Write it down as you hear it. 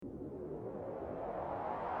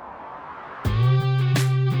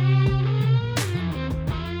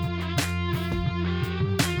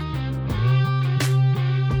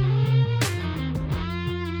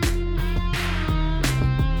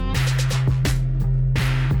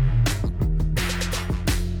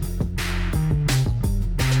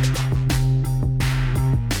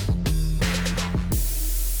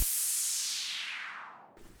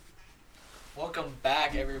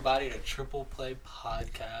everybody to Triple Play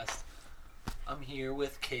Podcast. I'm here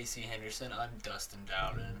with Kasey, Henderson. I'm Dustin,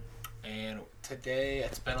 Dowden. And today,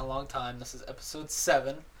 it's been a long time. This is episode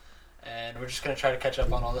 7. And we're just going to try to catch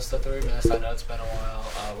up on all the stuff that we missed. I know it's been a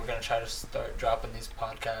while. We're going to try to start dropping these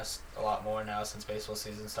podcasts a lot more now since baseball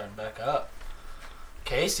season's starting back up.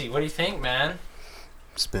 Kasey, what do you think, man?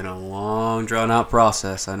 It's been a long, drawn-out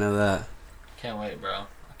process. I know that. Can't wait, bro.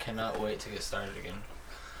 I cannot wait to get started again.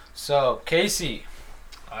 So, Kasey,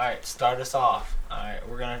 alright, start us off. Alright,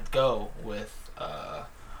 we're going to go with, we're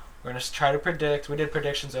going to try to predict. We did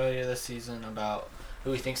predictions earlier this season about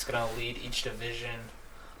who we think is going to lead each division.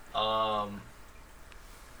 And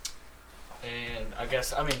I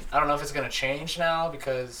guess, I don't know if it's going to change now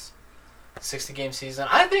because 60-game season.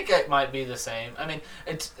 I think it might be the same.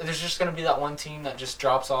 There's just going to be that one team that just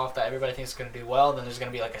drops off that everybody thinks is going to do well. Then there's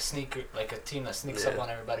going to be like a team that sneaks up on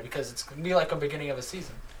everybody because it's going to be like a beginning of a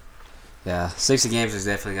season. Yeah, 60 games is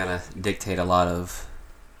definitely going to dictate a lot of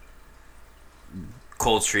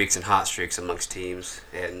cold streaks and hot streaks amongst teams.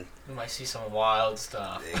 And we might see some wild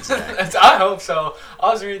stuff. Exactly. I hope so. I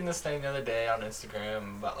was reading this thing the other day on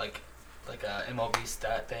Instagram about like a MLB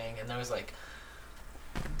stat thing, and there was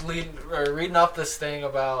reading off this thing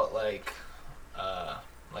about like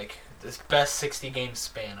this best 60 game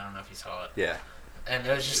span. I don't know if you saw it. Yeah. And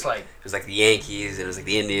it was just like... It was like the Yankees, and it was like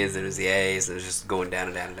the Indians, and it was the A's, and it was just going down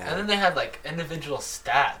and down and down. And then they had like individual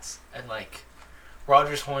stats, and like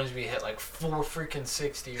Rogers Hornsby hit like 4 freaking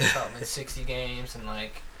 60 or something in 60 games, and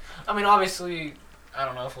like... obviously, I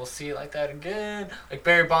don't know if we'll see it like that again. Like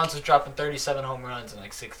Barry Bonds was dropping 37 home runs in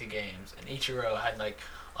like 60 games, and Ichiro had like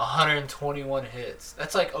 121 hits.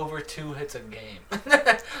 That's like over 2 hits a game.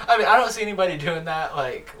 I don't see anybody doing that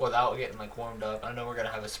like without getting like warmed up. I know we're gonna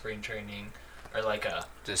have a spring training or like a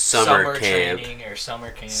just summer camp training or summer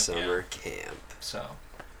camp. Camp. So,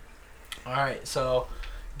 all right. So,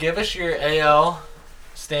 give us your AL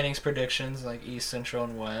standings predictions, like East, Central,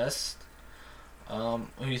 and West. Who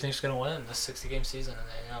do you think's gonna win this 60-game season in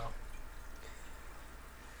the AL?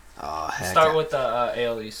 Oh heck! Start with the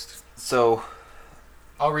AL East. So.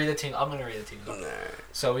 I'll read the team. I'm gonna read the teams. Right.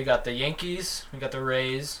 So we got the Yankees, we got the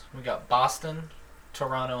Rays, we got Boston,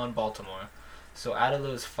 Toronto, and Baltimore. So out of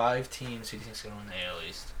those 5 teams, who do you think's gonna win the AL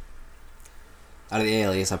East? Out of the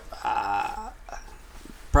AL East, I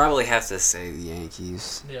probably have to say the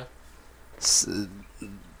Yankees. Yeah.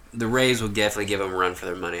 The Rays will definitely give them a run for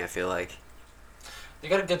their money. I feel like They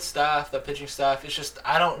got a good staff, the pitching staff. It's just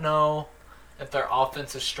I don't know if their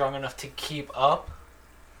offense is strong enough to keep up.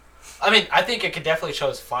 I think it could definitely show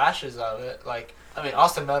us flashes of it.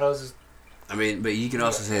 Austin Meadows is... but you can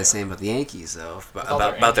also say the same about the Yankees, though.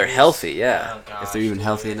 About they're healthy, yeah. Oh, gosh, if they're even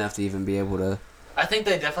healthy enough to even be able to... I think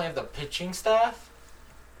they definitely have the pitching staff.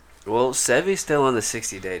 Well, Sevy's still on the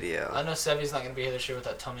 60-day DL. I know Sevy's not going to be here this year with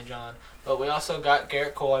that Tommy John. But we also got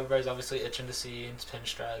Garrett Cole. Everybody's obviously itching to see his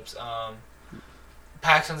pinstripes.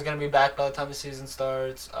 Paxton's going to be back by the time the season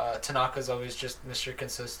starts. Tanaka's always just Mr.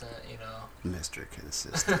 Consistent, you know. Mr.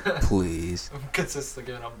 Consistent, please. Consistent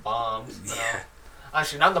giving up bombs. Yeah.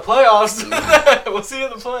 Actually, not in the playoffs. We'll see you in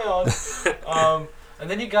the playoffs. And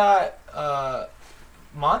then you got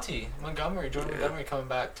Jordan Montgomery coming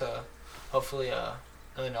back to hopefully... and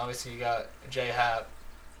then obviously you got Jay Happ.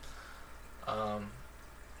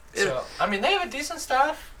 They have a decent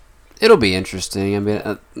staff. It'll be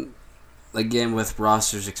interesting. Again, with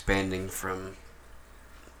rosters expanding from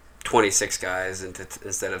 26 guys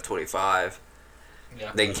instead of 25,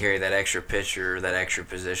 yeah, they can carry that extra pitcher, that extra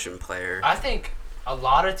position player. I think a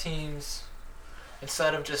lot of teams,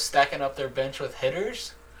 instead of just stacking up their bench with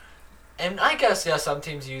hitters, and I guess, yeah, some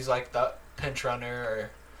teams use like the pinch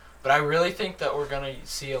runner, but I really think that we're going to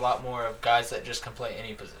see a lot more of guys that just can play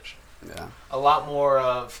any position. Yeah. A lot more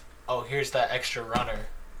of, here's that extra runner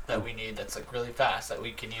that we need that's like really fast that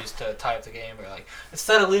we can use to tie up the game, or like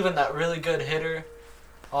instead of leaving that really good hitter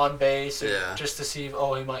on base just to see if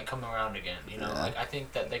he might come around again, you know. Yeah. I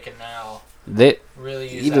think that they can now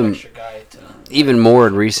really use even, that extra guy to even more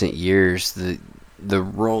in recent years. The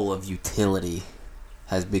role of utility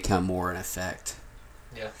has become more in effect.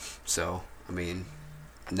 Yeah. So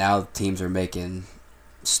now teams are making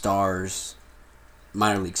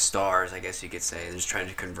minor league stars, I guess you could say. They're just trying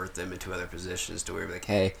to convert them into other positions to where we're like,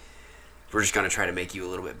 hey, we're just going to try to make you a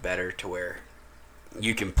little bit better to where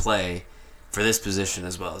you can play for this position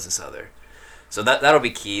as well as this other. So that'll be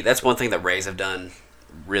key. That's one thing that Rays have done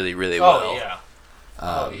really, really well.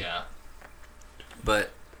 Oh, yeah.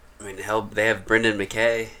 But, they have Brendan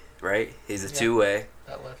McKay, right? He's a two-way.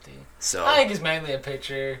 That lefty. So I think he's mainly a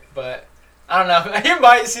pitcher, but... I don't know. He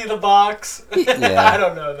might see the box. Yeah. I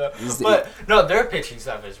don't know though. But no, their pitching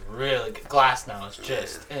stuff is really good. Glass now is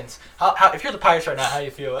just how if you're the Pirates right now, how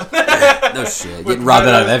you feeling? No shit. Getting robbed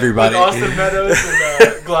out of everybody. With Austin Meadows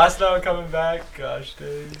and Glass now coming back. Gosh,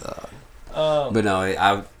 dude. But no,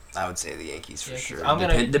 I would say the Yankees for sure.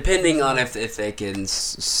 Depending on if they can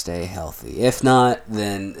stay healthy. If not,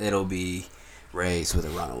 then it'll be Rays with a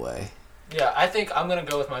runaway. Yeah, I think I'm gonna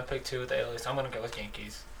go with my pick too with the AL East. I'm gonna go with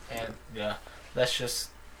Yankees. And yeah, that's just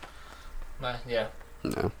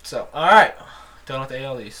No. So all right, done with the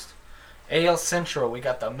AL East. AL Central, we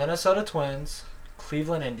got the Minnesota Twins,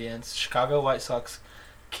 Cleveland Indians, Chicago White Sox,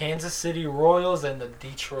 Kansas City Royals, and the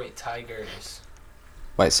Detroit Tigers.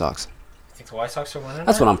 White Sox. You think the White Sox are winning?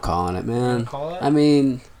 That's what I'm calling it, man. Call it? I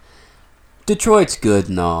mean, Detroit's good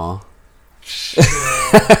and all.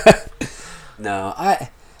 No, I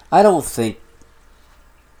don't think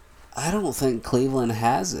Cleveland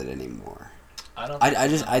has it anymore.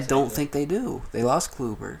 I don't think they do. They lost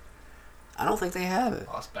Kluber. I don't think they have it.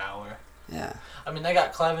 Lost Bauer. Yeah. I mean, they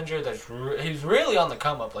got Clevenger. He's really on the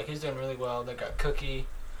come up. Like, he's doing really well. They got Cookie.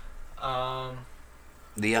 The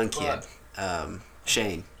young kid,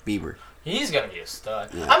 Shane Bieber. He's gonna be a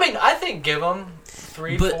stud. Yeah. I mean, I think give him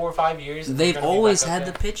 3, 4, 5 years. They've always had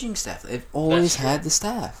the pitching staff. They've always had the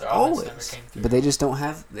staff. Always. But they just don't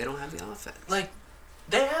have. They don't have the offense. Like,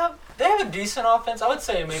 they have a decent offense. I would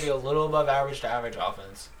say maybe a little above average to average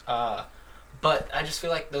offense. But I just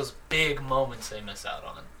feel like those big moments they miss out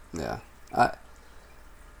on. Yeah.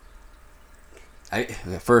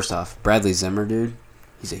 First off, Bradley Zimmer, dude.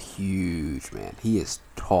 He's a huge man. He is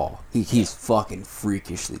tall. He's fucking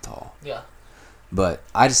freakishly tall. Yeah. But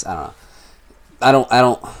I don't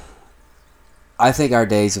know. I think our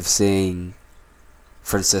days of seeing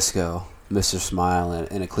Francisco, Mr. Smile,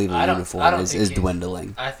 in a Cleveland uniform is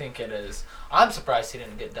dwindling. I think it is. I'm surprised he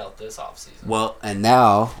didn't get dealt this offseason. Well, and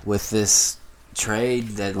now with this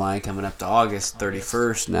trade deadline coming up to August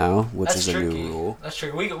 31st now, which is a new rule. That's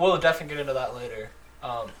true. We'll definitely get into that later.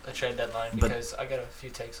 The trade deadline, because I got a few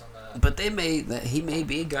takes on that. But he may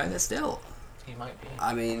be a guy that's still. He might be.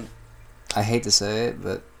 I mean, I hate to say it,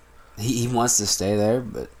 but he wants to stay there.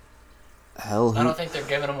 But hell, I don't think they're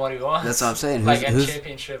giving him what he wants. That's what I'm saying. Like in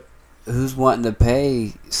championship. Who's wanting to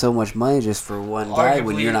pay so much money just for one guy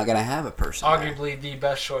when you're not going to have a person? Arguably the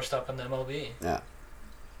best shortstop in the MLB.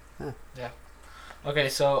 Yeah. Okay,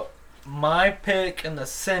 so my pick in the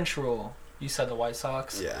Central. You said the White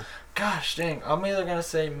Sox? Yeah. Gosh dang. I'm either going to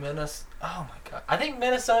say Minnesota. Oh, my God. I think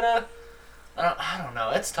Minnesota. I don't know.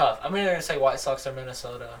 It's tough. I'm either going to say White Sox or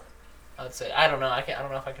Minnesota. I'd say. I don't know. I don't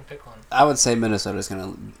know if I can pick one. I would say Minnesota's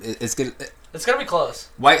going to. It's going to be close.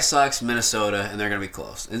 White Sox, Minnesota, and they're going to be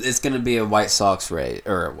close. It's going to be a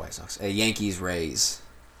a Yankees Rays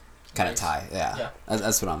kind of tie. Yeah.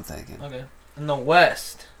 That's what I'm thinking. Okay. In the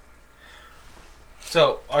West.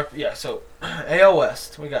 So AL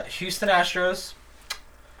West, we got Houston Astros,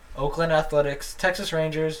 Oakland Athletics, Texas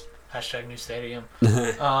Rangers, # new stadium,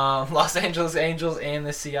 Los Angeles Angels, and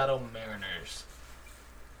the Seattle Mariners.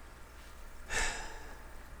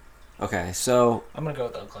 Okay, so I'm gonna go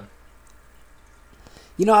with Oakland.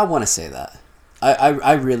 I want to say that.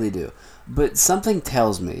 I really do. But something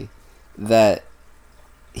tells me that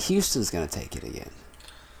Houston's gonna take it again.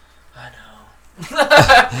 I know.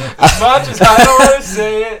 As much as I don't want to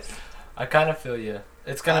say it, I kind of feel you.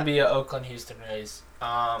 It's gonna be an Oakland-Houston Rays.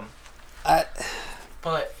 But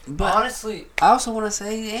honestly, I also want to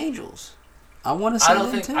say the Angels. I want to say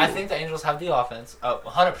them too. I think the Angels have the offense.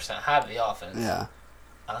 100% have the offense. Yeah.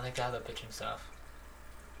 I don't think they have the pitching stuff.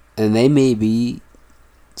 And they may be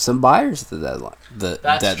some buyers at the deadline.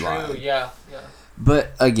 That's true. Yeah.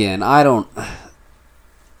 But again, I don't.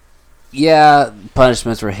 Yeah,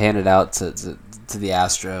 punishments were handed out to the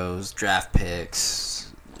Astros, draft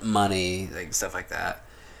picks, money, like stuff like that.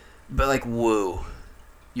 But like, whoa,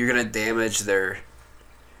 you're gonna damage their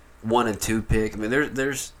 1 and 2 pick. I mean,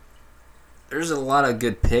 there's a lot of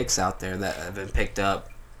good picks out there that have been picked up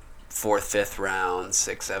 4th, 5th round,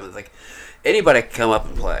 6th, 7th. Like, anybody can come up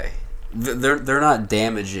and play. They're not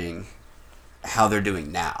damaging how they're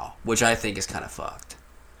doing now, which I think is kind of fucked.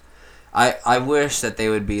 I wish that they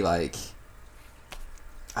would be like,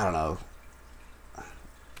 I don't know,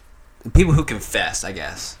 people who confess, I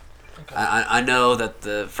guess. Okay. I know that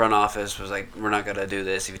the front office was like, we're not going to do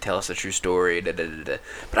this if you tell us the true story, But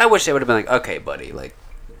I wish they would have been like, okay, buddy, like,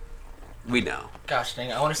 we know. Gosh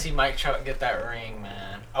dang, I want to see Mike Trout get that ring,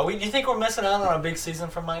 man. Do you think we're missing out on a big season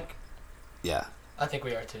from Mike? Yeah. I think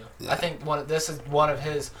we are too. Yeah. I think this is one of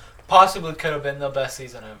his... Possibly could have been the best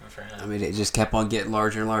season ever for him. I mean, it just kept on getting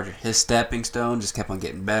larger and larger. His stepping stone just kept on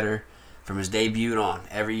getting better. from his debut on,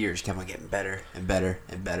 every year he's kept on getting better and better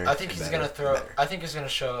and better. I think he's gonna throw. I think he's gonna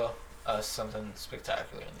show us something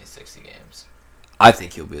spectacular in these 60 games. I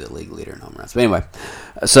think he'll be the league leader in home runs. But anyway,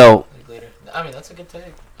 so League leader. I mean, that's a good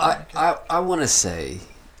take. I want to say,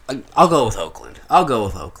 I'll go with Oakland. I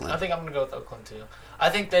think I'm gonna go with Oakland too. I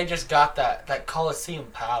think they just got that Coliseum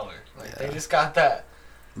power. They just got that.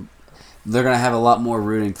 They're gonna have a lot more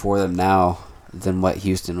rooting for them now than what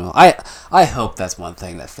Houston will. I hope that's one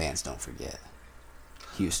thing that fans don't forget.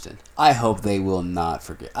 Houston. I hope they will not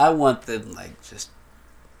forget. I want them just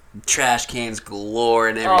trash cans galore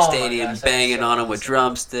in every stadium, banging on them with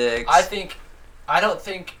drumsticks. I don't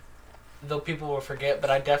think people will forget, but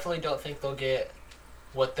I definitely don't think they'll get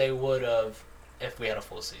what they would have if we had a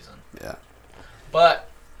full season. Yeah. But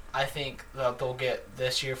I think that they'll get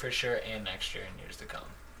this year for sure and next year and years to come.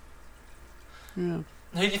 Yeah.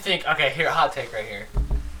 Who do you think? Okay, here, hot take right here.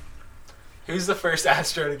 Who's the first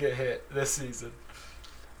Astro to get hit this season?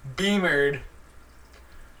 Beamered.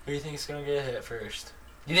 Who do you think is going to get hit first?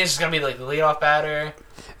 Do you think it's going to be the leadoff batter?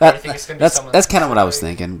 Or do you think it's going to be someone that's kind of what I was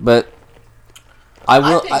thinking, but I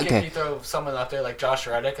will. I think if you throw someone out there like Josh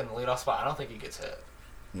Reddick in the leadoff spot, I don't think he gets hit.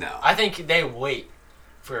 No. I think they wait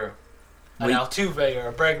for an Altuve or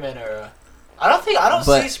a Bregman or a... I don't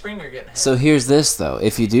see Springer getting hit. So here's this, though.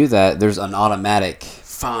 If you do that, there's an automatic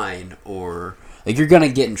fine or... you're going to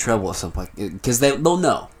get in trouble or something. Because they'll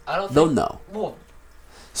know. They'll know. Well,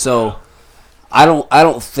 so, no. I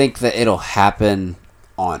don't think that it'll happen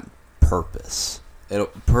on purpose.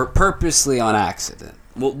 It'll purposely on accident.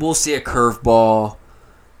 We'll see a curveball,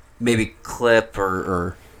 maybe clip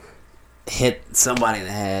or hit somebody in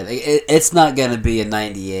the head. It's not going to be a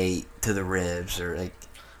 98 to the ribs or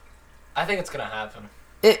I think it's gonna happen.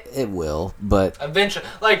 It will, but eventually,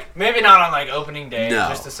 maybe not on opening day,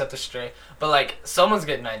 just to set the straight, but someone's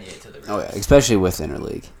getting 98 to the ribs. Oh yeah, especially with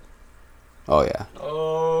interleague. Oh yeah.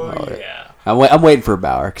 Oh yeah. I'm waiting for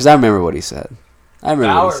Bauer because I remember what he said.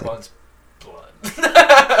 Bauer wants blood.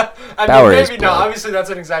 Bauer is maybe blood. no. Obviously, that's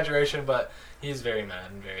an exaggeration, but he's very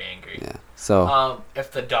mad and very angry. Yeah. So.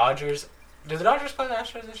 If the Dodgers, do the Dodgers play the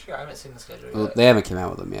Astros this year? I haven't seen the schedule yet. Well, they haven't come out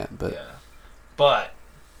with them yet, but. Yeah. But.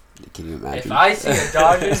 Can you imagine? If I see a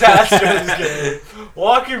Dodgers-Astros game,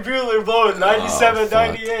 Walker Buehler blowing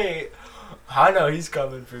 97-98, I know he's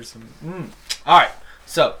coming for some... All right,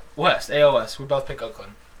 so AL West, we both pick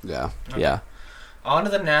Oakland. Yeah, okay. Yeah. On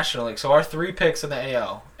to the National League. So our 3 picks in the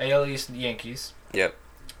AL. AL East, Yankees. Yep.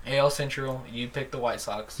 AL Central, you pick the White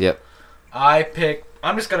Sox. Yep. I'm going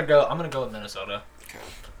to go with Minnesota. Okay.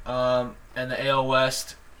 And the AL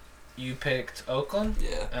West... You picked Oakland?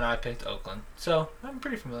 Yeah. And I picked Oakland. So, I'm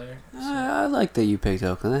pretty familiar. I like that you picked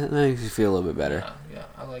Oakland. That makes you feel a little bit better. Yeah.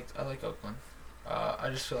 I like Oakland. I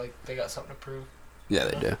just feel like they got something to prove. Yeah,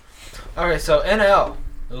 they do. Okay, so NL.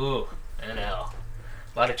 Ooh, NL.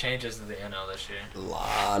 A lot of changes to the NL this year. A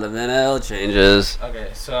lot of NL changes.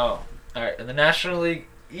 Okay, so, alright, in the National League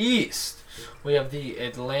East, we have the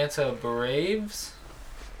Atlanta Braves,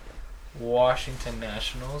 Washington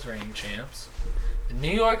Nationals, reigning champs, the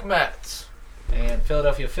New York Mets, and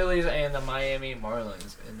Philadelphia Phillies, and the Miami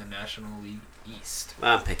Marlins in the National League East.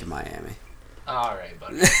 I'm picking Miami. All right,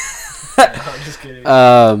 buddy. No, I'm just kidding.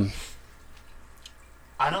 I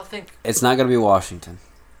don't think... It's not going to be Washington.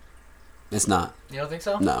 It's not. You don't think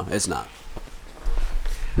so? No, it's not.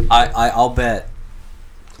 I'll bet...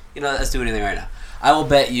 let's do anything right now. I will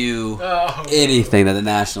bet you anything that the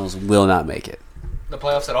Nationals will not make it. The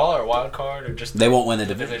playoffs at all, or a wild card, or just... They won't win the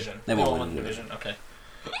division. They won't win the division. Okay.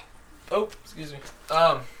 Oh, excuse me.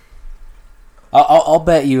 I'll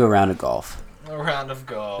bet you a round of golf. A round of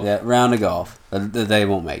golf. Yeah, round of golf. They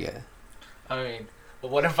won't make it. I mean,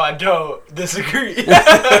 but what if I don't disagree? All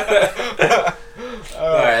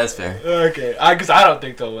right, that's fair. Okay, because I don't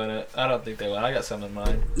think they'll win it. I don't think they will. I got some in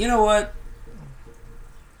mind. You know what?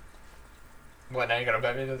 What, now you're going to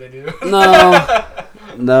bet me that they do?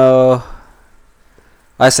 No.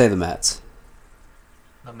 I say the Mets.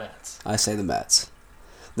 The Mets. I say the Mets.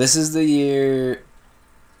 This is the year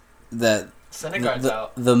that Syndergaard's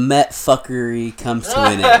out. The Met fuckery comes to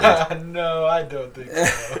an end. No, I don't think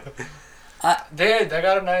so. They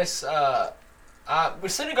got a nice...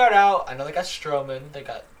 with Syndergaard out, I know they got Stroman. They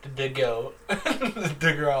got the GOAT.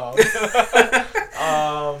 DeGrom.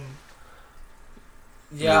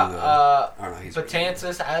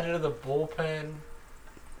 Betances added to the bullpen.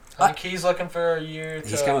 I think he's looking for a year.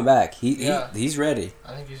 He's coming back. He's ready.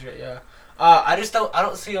 I think he's ready. Yeah. I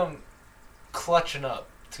don't see him clutching up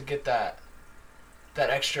to get that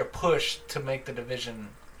extra push to make the division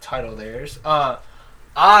title theirs.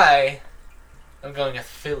 I am going with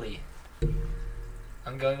Philly.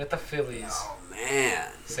 I'm going with the Phillies. Oh man, Man.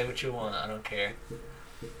 Say what you want. I don't care.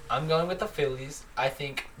 I'm going with the Phillies. I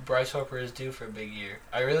think Bryce Harper is due for a big year.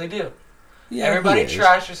 I really do. Yeah, Everybody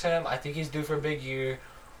trashes him. I think he's due for a big year.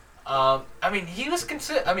 I mean, he was he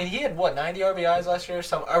had, 90 RBIs last year?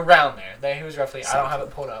 Around there. He was roughly... I don't have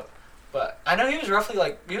it pulled up. But I know he was roughly,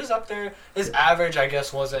 he was up there. His average, I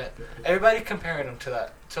guess, wasn't... Everybody comparing him to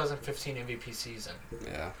that 2015 MVP season.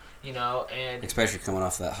 Yeah. You know, and... Especially coming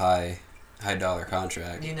off that high dollar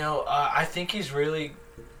contract. You know, I think he's really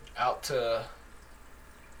out to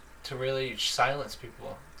really silence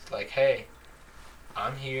people. Like, hey,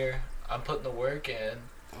 I'm here. I'm putting the work in.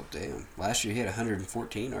 Oh, damn. Last year he had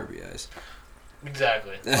 114 RBIs.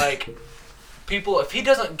 Exactly. Like, people, if he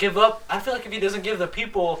doesn't give up, I feel like if he doesn't give the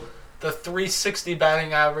people the 360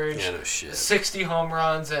 batting average, Yeah, no shit. 60 home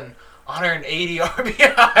runs, and 180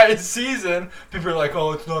 RBI season, people are like,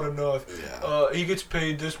 oh, it's not enough. Yeah. He gets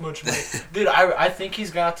paid this much money. Dude, I think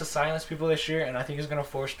he's got to silence people this year, and I think he's going to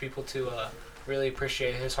force people to really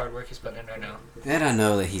appreciate his hard work he's putting in right now. And I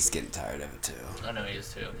know that he's getting tired of it, too. I know he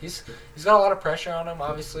is, too. He's got a lot of pressure on him,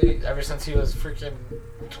 obviously, ever since he was freaking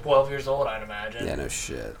 12 years old, I'd imagine. Yeah, no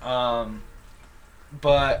shit.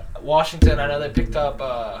 But Washington, I know they picked up,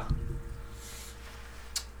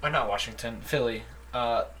 or not Washington, Philly.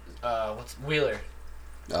 What's Wheeler?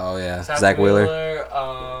 Oh, yeah. Zach Wheeler.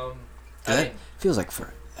 That feels like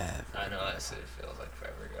forever. I know, it feels like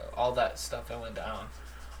forever ago. All that stuff that went down.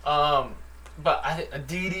 But I think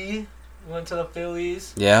Didi went to the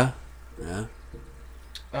Phillies. Yeah. Yeah.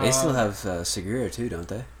 They still have Segura, too, don't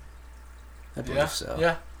they? I believe so.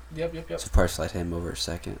 Yeah. Yep. So probably slide him over a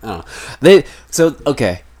second. I don't know.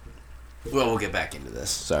 Okay. Well, we'll get back into this.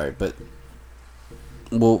 Sorry, but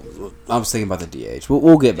I was thinking about the DH.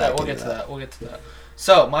 We'll get back into that. We'll get to that.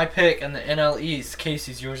 So, my pick in the NL East,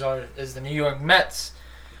 Kasey's, yours is the New York Mets,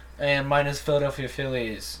 and mine is Philadelphia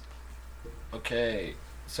Phillies. Okay,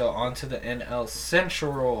 so on to the NL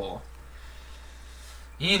Central.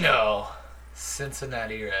 You know,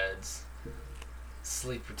 Cincinnati Reds.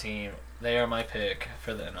 Sleeper team. They are my pick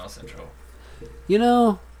for the NL Central. You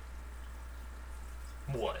know...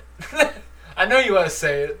 What? I know you want to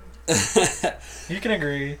say it. You can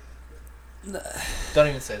agree. Don't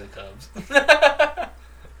even say the Cubs.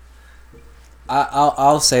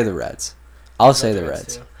 I'll say the Reds. I'll say the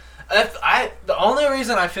Reds. Too. The only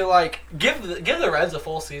reason I feel like give the Reds a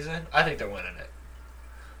full season, I think they're winning it.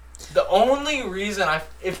 The only reason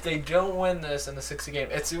if they don't win this in the 60 game,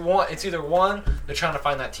 it's either one, they're trying to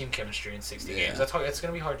find that team chemistry in 60 games. It's going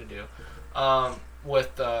to be hard to do.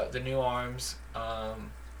 With the new arms,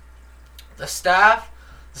 the staff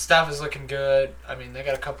is looking good. I mean, they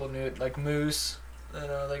got a couple new Moose. You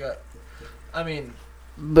know, they got. I mean.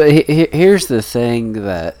 But here's the thing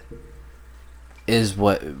that is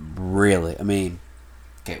what really. I mean,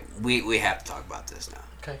 okay, we have to talk about this now.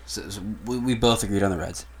 Okay. So we both agreed on the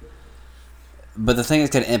Reds. But the thing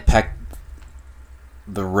that's going to impact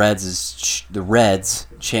the Reds'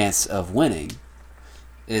 chance of winning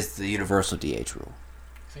is the universal DH rule.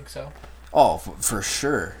 Think so? Oh, for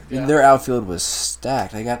sure. Yeah. Their outfield was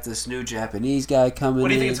stacked. They got this new Japanese guy coming in. What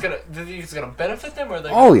do you think do you think it's gonna benefit them, or are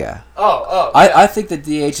they? Oh yeah. Oh. Yeah. I think the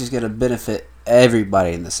DH is gonna benefit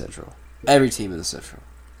everybody in the Central. Every team in the Central.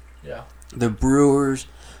 Yeah. The Brewers,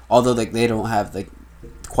 although they don't have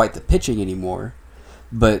quite the pitching anymore,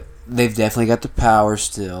 but they've definitely got the power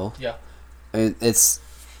still. Yeah. And it's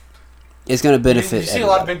gonna benefit. You see a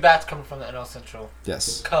lot of big bats coming from the NL Central.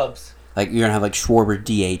 Yes. Cubs. Like you're gonna have Schwarber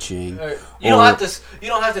DHing. You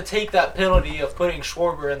don't have to take that penalty of putting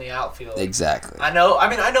Schwarber in the outfield. Exactly. I know.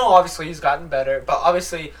 Obviously he's gotten better, but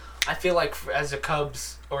obviously I feel like as a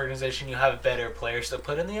Cubs organization, you have better players to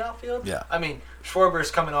put in the outfield. Yeah. I mean,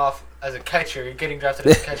 Schwarber's coming off as a catcher. You're getting drafted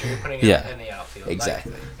as a catcher. You're putting him in the outfield.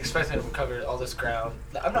 Exactly. Expecting him to cover all this ground.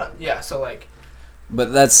 I'm not. Yeah. So like.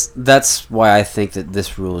 But that's why I think that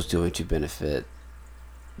this rule is going to benefit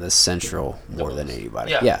the Central more than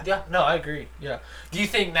anybody. Yeah. No, I agree. Yeah. Do you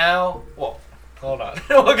think now? Well, hold on.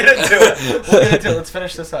 We'll get into it. Let's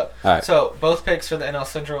finish this up. All right. So both picks for the NL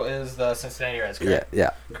Central is the Cincinnati Reds. Correct?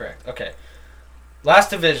 Yeah. Correct. Okay.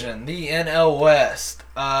 Last division, the NL West.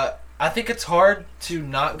 I think it's hard to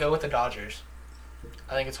not go with the Dodgers.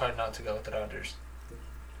 I think it's hard not to go with the Dodgers.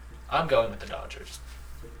 I'm going with the Dodgers.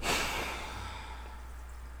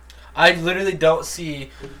 I literally don't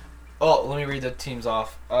see. Oh, let me read the teams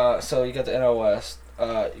off. So you got the NL West.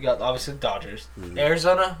 You got obviously the Dodgers,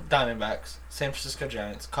 Arizona Diamondbacks, San Francisco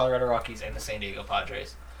Giants, Colorado Rockies, and the San Diego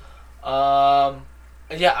Padres.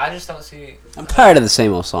 Yeah, I just don't see. I'm tired of the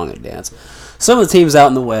same old song and dance. Some of the teams out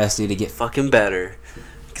in the West need to get fucking better,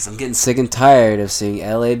 because I'm getting sick and tired of seeing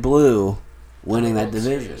LA Blue winning that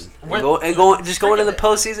division. Just going to the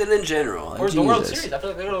postseason in general. Or the World Series. I feel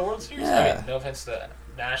like they go to the World Series. Yeah. I mean, no offense to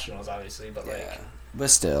Nationals, obviously, but But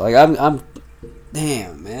still, like I'm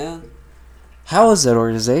damn, man. How is that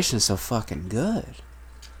organization so fucking good?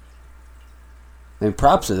 I mean,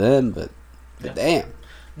 props to them, but damn.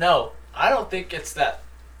 No, I don't think it's that.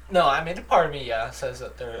 No, I mean, a part of me, says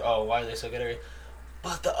that why are they so good?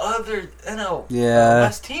 But the other,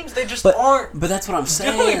 West teams, they just aren't. But that's what I'm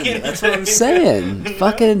saying. That's what I'm saying.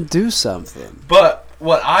 Fucking do something. But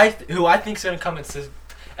who I think is going to come and says,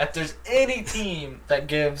 if there's any team that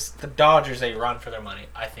gives the Dodgers a run for their money,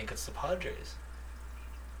 I think it's the Padres.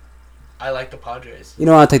 I like the Padres. You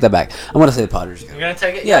know what? I'll take that back. I'm going to say the Padres. You're going to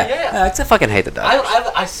take it? Yeah. I fucking hate the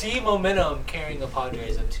Dodgers. I see momentum carrying the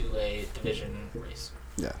Padres into a division race.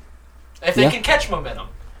 Yeah. If they can catch momentum,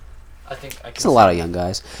 I think I can. It's a lot of young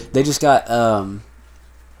guys. They just got,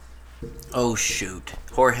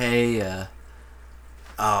 Jorge,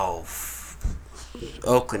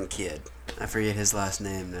 Oakland kid. I forget his last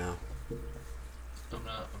name now. I'm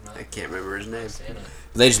not. I can't remember his name. It.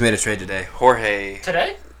 They just made a trade today. Jorge.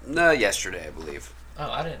 Today? No, yesterday, I believe. Oh,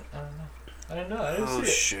 I didn't know. I didn't see it.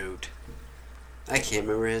 Shoot. I can't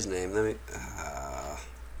remember his name. Let me.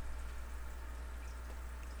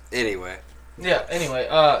 Anyway. Yeah. Anyway.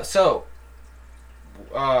 So.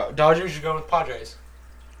 Dodgers. You're going with Padres.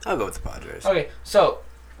 I'll go with the Padres. Okay. So.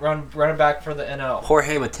 Running back for the NL.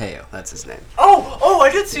 Jorge Mateo. That's his name. Oh!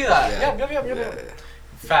 I did see that. Yeah.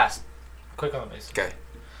 Fast. Quick on the base. Okay.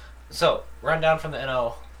 So, run down from the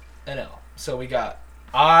NL. So we got.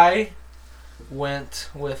 I went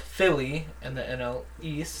with Philly in the NL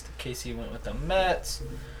East. Kasey went with the Mets.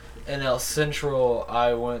 NL Central,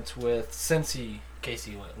 I went with Cincy.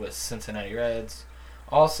 Kasey went with Cincinnati Reds.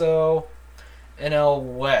 Also, NL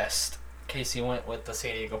West, Kasey went with the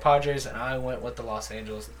San Diego Padres, and I went with the Los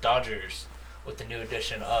Angeles Dodgers with the new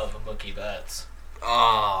addition of Mookie Betts.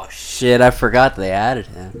 Oh, shit. I forgot they added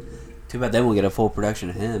him. Too bad they won't get a full production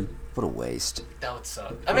of him. What a waste. That would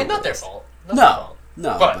suck. I mean, not their fault. No,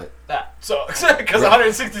 but that sucks. Because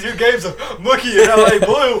 162 games of Mookie in LA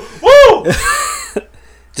Blue. Woo!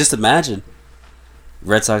 Just imagine.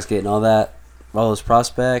 Red Sox getting all those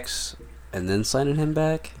prospects, and then signing him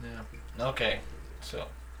back. Yeah. Okay. So,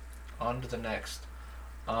 on to the next.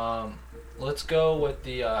 Let's go with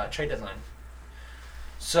the trade deadline.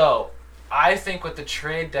 So, I think with the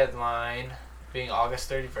trade deadline being August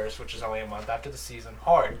 31st, which is only a month after the season,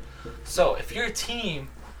 hard. So, if you're a team,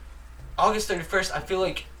 August 31st, I feel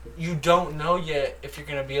like you don't know yet if you're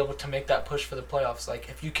going to be able to make that push for the playoffs, like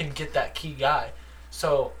if you can get that key guy.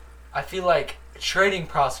 So, I feel like trading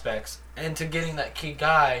prospects into getting that key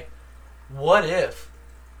guy, what if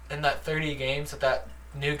in that 30 games that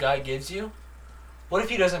new guy gives you, what if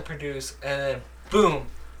he doesn't produce and then, boom,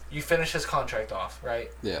 you finish his contract off, right?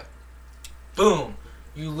 Yeah. Boom.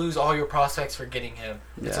 You lose all your prospects for getting him.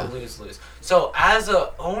 It's a lose-lose. So, as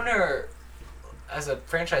a owner, as a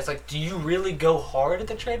franchise, like, do you really go hard at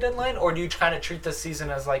the trade deadline, or do you kind of treat this season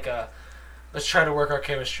as like a, let's try to work our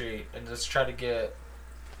chemistry and let's try to get,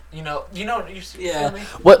 you feel me?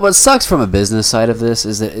 What sucks from a business side of this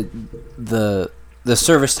is that the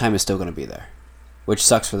service time is still going to be there, which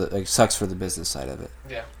sucks for the business side of it.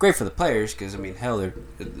 Yeah. Great for the players because hell,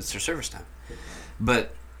 it's their service time,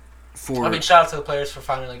 but. Shout out to the players for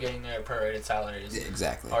finally getting their prorated salaries. Yeah,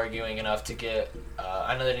 exactly. Arguing enough to get.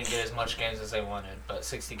 I know they didn't get as much games as they wanted, but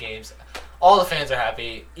 60 games. All the fans are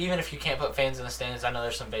happy. Even if you can't put fans in the stands, I know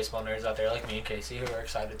there's some baseball nerds out there like me and Kasey who are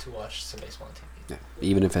excited to watch some baseball on TV. Yeah.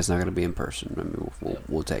 Even if it's not going to be in person, I mean,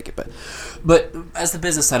 we'll take it. But as the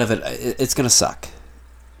business side of it, it's going to suck.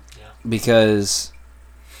 Yeah. Because,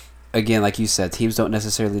 again, like you said, teams don't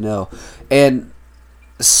necessarily know, and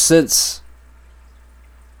since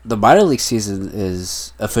the minor league season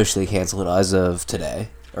is officially canceled as of today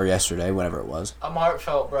or yesterday, whenever it was. I'm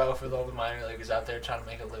heartfelt, bro, for all the minor leaguers out there trying to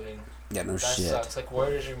make a living. Yeah, no that shit. That sucks. Like, where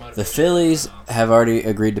is your motivation? The Phillies have already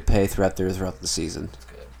agreed to pay throughout the season. That's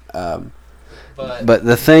good. But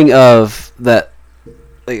the thing of that,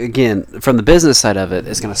 like, again, from the business side of it,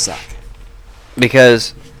 it's going to suck.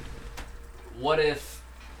 Because what if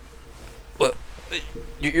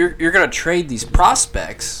you're going to trade these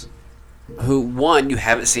prospects who, one, you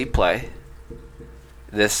haven't seen play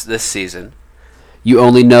this season. You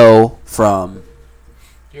only know from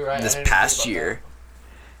this past year.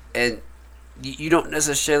 And you don't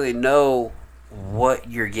necessarily know what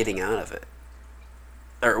you're getting out of it.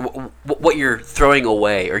 Or what you're throwing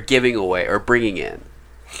away or giving away or bringing in.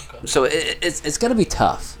 Okay. So it's going to be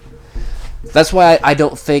tough. That's why I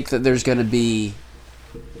don't think that there's going to be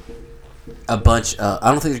I don't think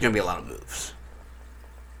there's going to be a lot of moves.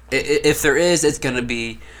 If there is, it's going to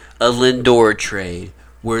be a Lindor trade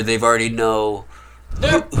where they've already know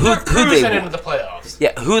They're cruising into the playoffs.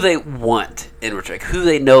 Yeah, who they want in return, who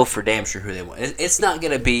they know for damn sure who they want. It's not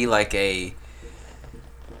going to be like a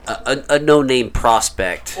no-name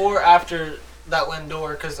prospect. Or after that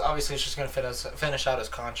Lindor, because obviously it's just going to finish out his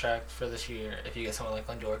contract for this year if you get someone like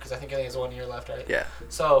Lindor, because I think he has 1 year left, right? Yeah.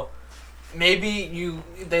 So maybe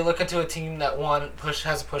they look into a team that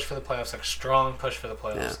has a push for the playoffs, like a strong push for the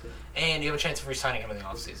playoffs, and you have a chance of re-signing him in the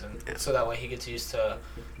offseason, so that way he gets used to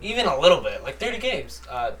even a little bit, like 30 games,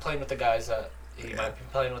 playing with the guys that he might be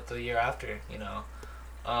playing with the year after.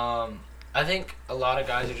 I think a lot of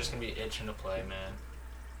guys are just gonna be itching to play, man.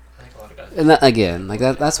 I think a lot of guys. And that, again, like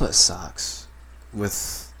that's what sucks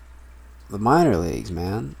with the minor leagues,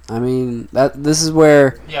 man. I mean, this is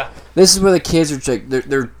where the kids are like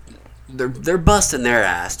they're busting their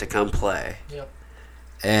ass to come play. Yep.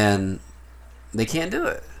 And they can't do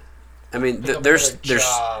it. I mean, they're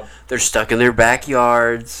stuck in their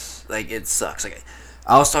backyards. Like, it sucks. Like,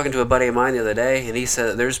 I was talking to a buddy of mine the other day, and he said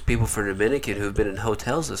that there's people from Dominican who've been in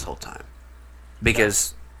hotels this whole time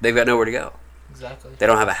because they've got nowhere to go. Exactly. They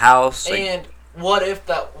don't have a house. And what if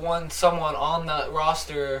someone on that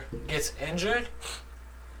roster gets injured?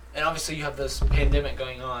 And obviously you have this pandemic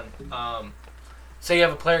going on. Say you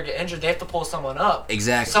have a player get injured, they have to pull someone up.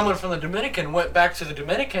 Exactly. Someone from the Dominican went back to the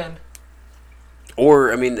Dominican.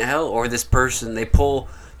 Or, I mean, hell, or this person, they pull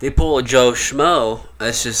a Joe Schmo.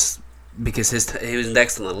 That's just because he was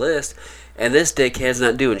next on the list. And this dickhead's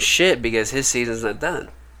not doing shit because his season's not done.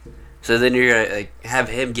 So then you're going to have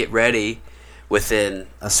him get ready within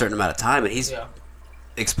a certain amount of time, and he's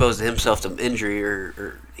exposing himself to injury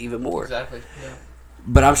or even more. Exactly, yeah.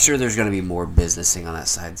 But I'm sure there's going to be more businessing on that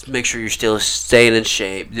side. Make sure you're still staying in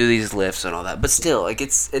shape, do these lifts and all that. But still, like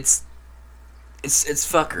it's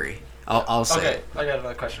fuckery. I'll say. Okay, I got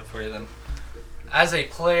another question for you then. As a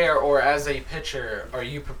player or as a pitcher, are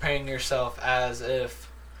you preparing yourself as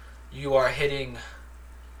if you are hitting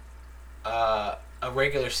a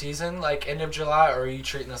regular season, like end of July, or are you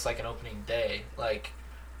treating this like an opening day? Like,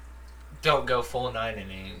 don't go full 9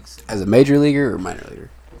 innings. As a major leaguer or minor leaguer?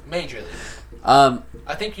 Major league.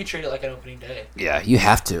 I think you treat it like an opening day. Yeah, you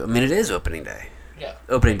have to. I mean, it is opening day. Yeah.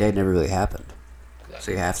 Opening day never really happened. Exactly.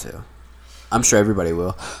 So you have to. I'm sure everybody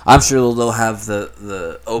will. I'm sure they'll have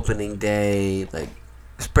the opening day, like,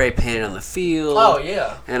 spray painted on the field. Oh,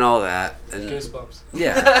 yeah. And all that. And Goosebumps.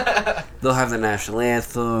 Yeah. They'll have the national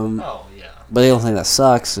anthem. Oh, yeah. But the only thing that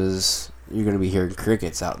sucks is you're going to be hearing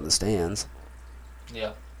crickets out in the stands.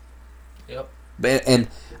 Yeah. Yep. And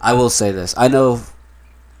I will say this. I know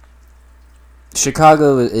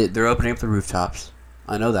Chicago, they're opening up the rooftops.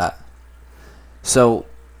 I know that. So,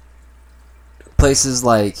 places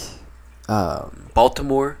like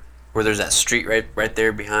Baltimore, where there's that street right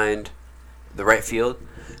there behind the right field,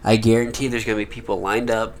 I guarantee there's going to be people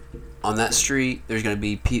lined up on that street. There's going to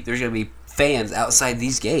be fans outside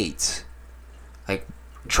these gates, like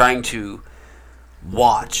trying to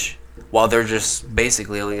watch while they're just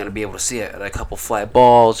basically only going to be able to see it at a couple fly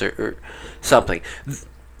balls or something.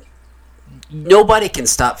 Nobody can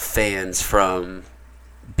stop fans from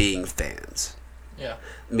being fans. Yeah.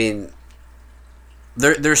 I mean,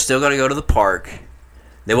 they're still going to go to the park.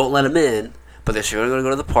 They won't let them in, but they're still going to go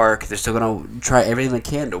to the park. They're still going to try everything they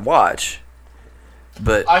can to watch.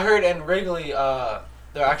 But I heard in Wrigley,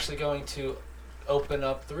 they're actually going to open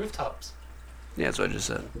up the rooftops. Yeah, that's what I just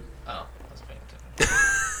said. Oh, I was paying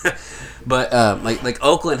attention. But like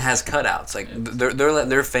Oakland has cutouts. Like they're letting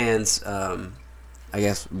their fans, I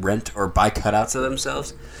guess, rent or buy cutouts of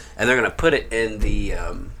themselves, and they're gonna put it in the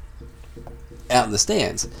out in the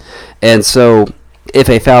stands. And so, if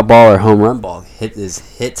a foul ball or home run ball hit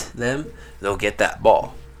them, they'll get that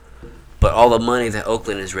ball. But all the money that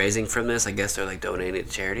Oakland is raising from this, I guess they're like donating it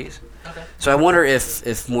to charities. Okay. So I wonder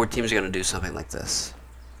if more teams are gonna do something like this,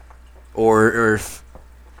 or if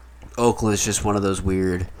Oakland is just one of those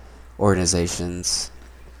weird organizations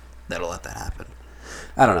that'll let that happen.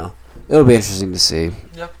 I don't know. It'll be interesting to see.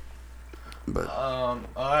 Yep. But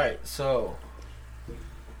alright, so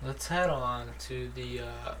let's head on to the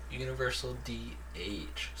Universal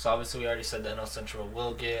DH. So obviously we already said that NL Central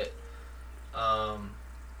will get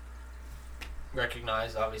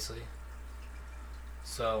recognized, obviously.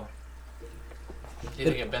 So do you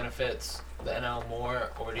think it benefits the NL more,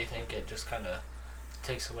 or do you think it just kind of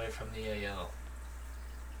takes away from the AL?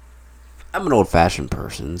 I'm an old-fashioned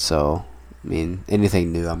person, so I mean,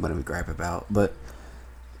 anything new I'm going to gripe about. But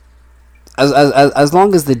as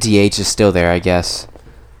long as the DH is still there, I guess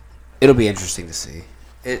it'll be interesting to see.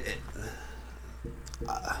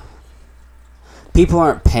 People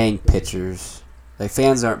aren't paying pitchers Like,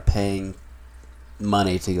 fans aren't paying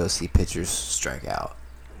money to go see pitchers strike out.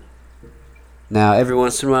 Now, every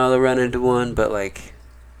once in a while they'll run into one, but, like,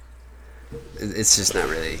 it's just not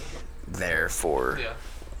really there for... Yeah.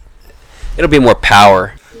 It'll be more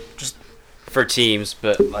power just for teams,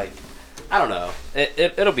 but, like, I don't know.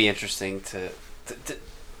 It'll be interesting to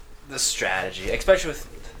the strategy, especially with...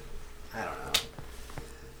 I don't know.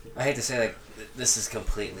 I hate to say, like, this is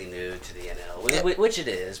completely new to the NL, which it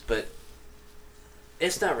is, but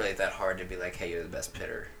it's not really that hard to be like, hey, you're the best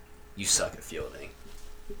hitter. You suck at fielding.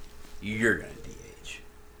 You're going to DH.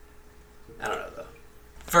 I don't know, though.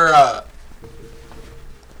 For,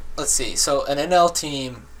 let's see. So, an NL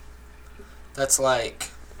team that's like...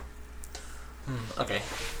 okay.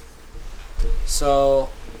 So,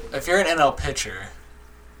 if you're an NL pitcher,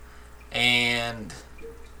 and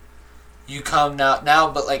you come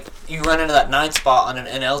now, but, like, you run into that 9th spot on an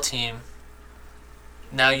NL team,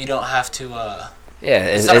 now you don't have to, yeah,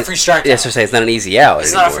 it's not a free strikeout. Yeah, so say it's not an easy out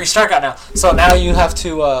It's anymore. not a free strikeout now. So now you have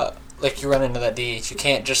to, like, you run into that DH. You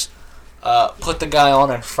can't just put the guy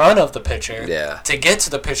on in front of the pitcher to get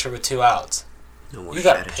to the pitcher with 2 outs. No more you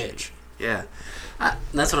got to strategy. pitch. Yeah.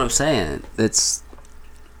 That's what I'm saying. It's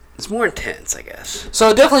more intense, I guess. So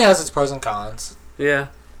it definitely has its pros and cons. Yeah.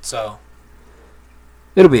 So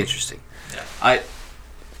it'll be interesting. Yeah.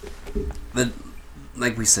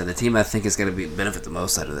 Like we said, the team I think is going to benefit the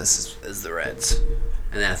most out of this is the Reds.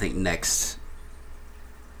 And then I think next,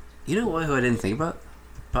 you know what? Who I didn't think about?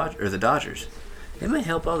 The Dodgers. They might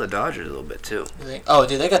help out the Dodgers a little bit too. Oh,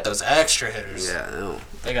 dude, they got those extra hitters. Yeah, I know.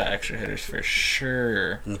 They got extra hitters for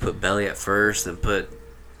sure. And put Belly at first, and put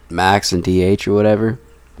Max in DH or whatever.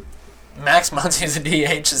 Max Muncy's a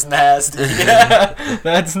DH is nasty. Yeah,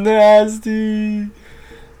 that's nasty.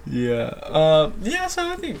 Yeah. Yeah. So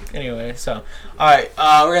I think anyway. So all right.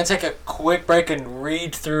 We're gonna take a quick break and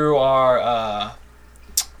read through our.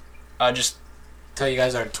 Just tell you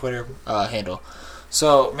guys our Twitter handle.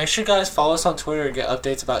 So make sure you guys follow us on Twitter to get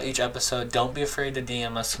updates about each episode. Don't be afraid to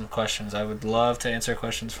DM us some questions. I would love to answer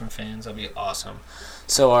questions from fans. That'd be awesome.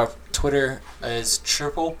 So our Twitter is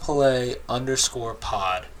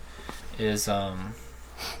tripleplay_pod. Is and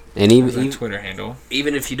even Twitter handle.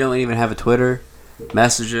 Even if you don't even have a Twitter,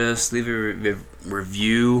 message us, leave a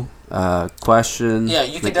review, question. Yeah,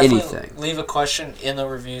 you can like definitely anything. Leave a question in the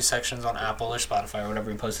review sections on Apple or Spotify or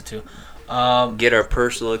whatever you post it to. Get our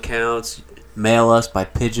personal accounts. Mail us by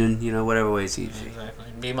pigeon. Whatever way it's easy. Exactly.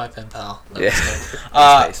 Be my pen pal. Yeah.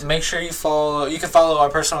 Make sure you follow. You can follow our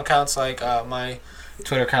personal accounts. Like my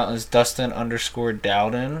Twitter account is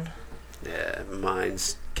Dustin_Dowden. Yeah,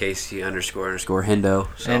 mine's Kasey__Hendo.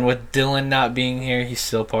 So. And with Dylan not being here, he's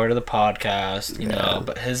still part of the podcast, you know.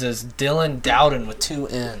 But his is Dylan Dowden with 2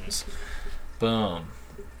 N's. Boom.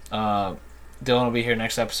 Dylan will be here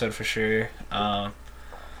next episode for sure.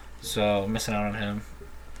 So missing out on him.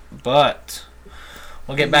 But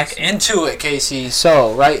we'll get back into it, Kasey.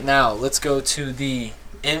 So right now, let's go to the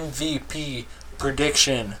MVP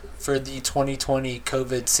prediction for the 2020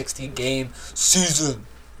 COVID 60 game season.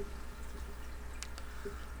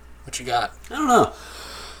 What you got? I don't know.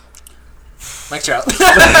 Mike Trout.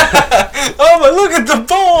 Oh, but look at the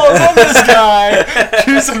balls on this guy.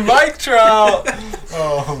 Choosing Mike Trout.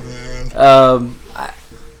 Oh, man.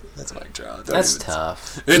 That's Mike Trout. That's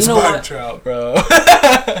tough. It's Mike Trout, bro.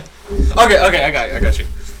 okay, I got you.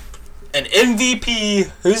 An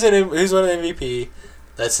MVP. Who's one of the MVP?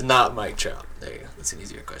 That's not Mike Trout. There you go. That's an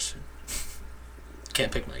easier question.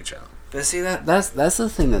 Can't pick Mike Trout. But see, that's the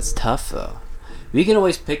thing that's tough, though. We can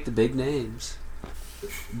always pick the big names,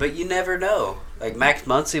 but you never know. Like, Max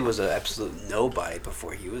Muncy was an absolute nobody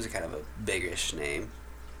before he was kind of a biggish name.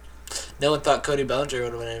 No one thought Cody Bellinger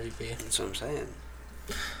would have won MVP. That's what I'm saying.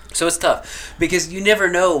 So it's tough because you never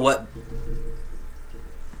know what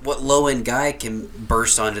low-end guy can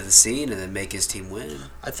burst onto the scene and then make his team win.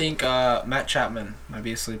 I think Matt Chapman might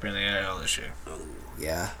be a sleeper in the AL this year. Oh,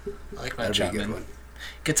 yeah. I like Matt Chapman. Be a good one.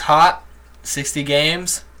 Gets hot, 60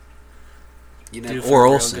 games. Or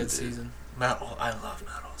Olsen. Good season. I love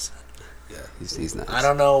Matt Olsen. Yeah, he's nice. I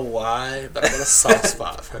don't know why, but I got a soft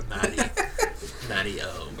spot for Matty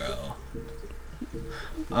O, bro.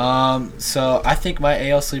 So I think my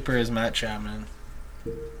AL sleeper is Matt Chapman.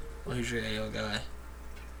 Well, who's your AL guy?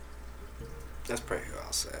 That's probably who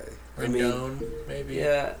I'll say. Rendon, maybe.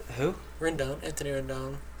 Yeah, who? Rendon, Anthony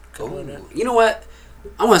Rendon. You know what?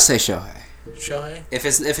 I want to say Shohei. Shohei? If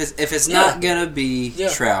it's not gonna be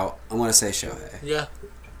Trout, I want to say Shohei. Yeah.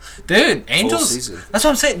 Dude, Angels. That's what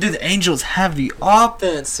I'm saying. Dude, the Angels have the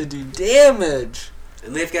offense to do damage.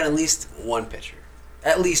 And they've got at least one pitcher.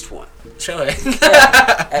 At least one. Shohei.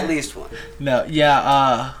 Yeah, at least one. No,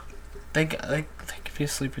 yeah. They Could be a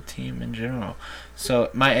sleeper team in general. So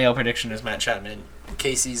my AL prediction is Matt Chapman.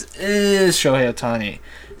 Kasey's is Shohei Ohtani.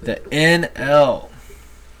 The NL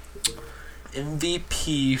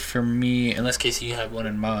MVP for me, unless Kasey you have one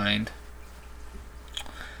in mind.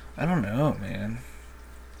 I don't know, man.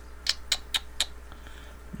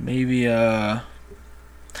 Maybe it's.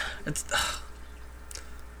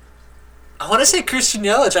 I want to say Christian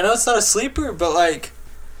Yelich. I know it's not a sleeper, but like,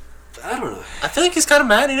 I don't know. I feel like he's kind of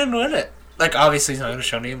mad he didn't win it. Like, obviously he's not going to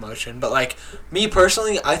show any emotion, but like me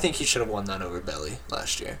personally, I think he should have won that over Belly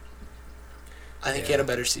last year. I think he had a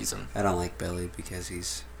better season. I don't like Belly because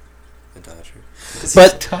he's a Dodger.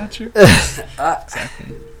 But Dodger.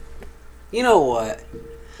 Exactly. You know what?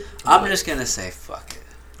 I'm just gonna say fuck it.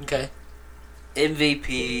 Okay.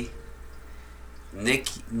 MVP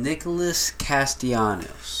Nicholas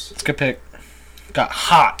Castellanos. It's a good pick. Got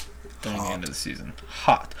hot during the end of the season.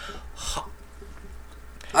 Hot.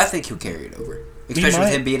 I think he'll carry it over, especially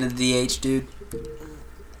with him being in the DH, dude.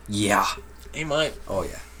 Yeah. He might. Oh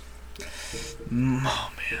yeah.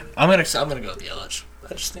 Oh man, I'm gonna go with Yelich.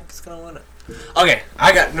 I just think he's gonna win it. Okay,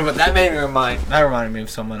 but that reminded me of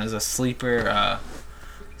someone as a sleeper,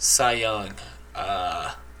 Cy Young,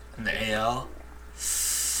 in the AL.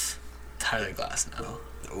 Tyler Glasnow.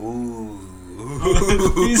 Ooh.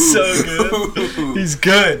 He's so good. He's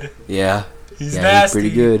good. Yeah. He's nasty.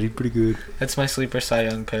 He's pretty good. That's my sleeper Cy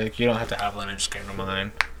Young pick. You don't have to have one. It just came to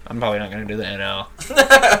mind. I'm probably not gonna do the NL.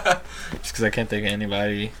 Just because I can't think of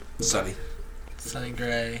anybody. Sonny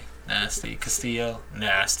Gray, nasty. Castillo,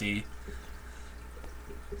 nasty.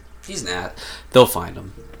 He's not. They'll find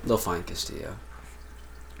him. They'll find Castillo.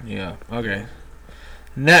 Yeah. Okay.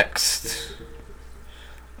 Next,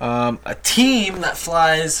 a team that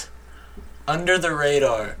flies under the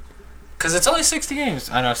radar, because it's only 60 games.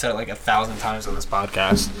 I know I've said it like 1,000 times on this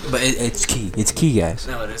podcast, but it's key. It's key, guys.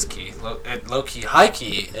 No, it is key. Low key, high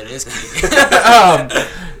key. It is key.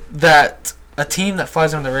 That. A team that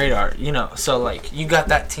flies under the radar, so like you got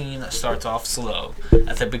that team that starts off slow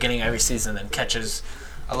at the beginning of every season and catches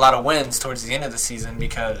a lot of wins towards the end of the season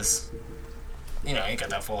because you got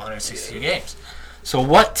that full 162 games. So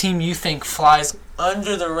what team you think flies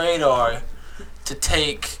under the radar to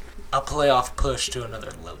take a playoff push to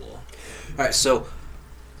another level? Alright, so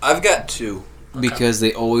I've got two because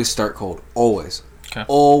they always start cold. Always. Okay.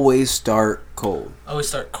 Always start cold. Always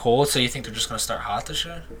start cold, so you think they're just going to start hot this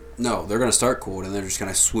year? No, they're going to start cold, and they're just going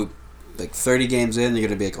to swoop, like, 30 games in, they're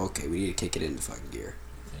going to be like, okay, we need to kick it into fucking gear.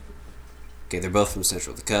 Okay, they're both from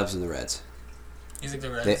Central, the Cubs and the Reds. You think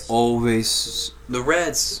the Reds? The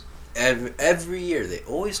Reds, every year, they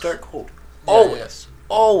always start cold. Yeah, always. yes.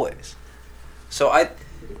 Always. So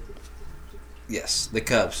yes, the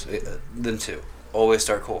Cubs, them too. Always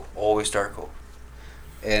start cold. Always start cold.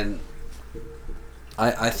 And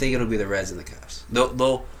I think it'll be the Reds and the Cubs.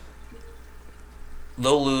 They'll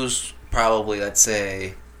lose probably, let's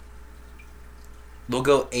say, they'll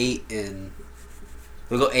go 8-8.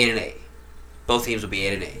 Both teams will be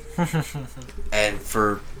 8-8. And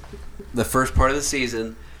for the first part of the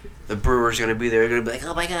season, the Brewers are going to be there. They're going to be like,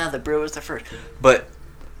 oh my god, the Brewers are first. But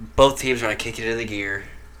both teams are going to kick it into gear,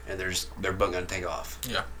 and they're both going to take off.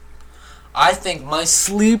 Yeah. I think my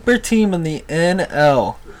sleeper team in the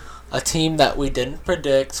NL, a team that we didn't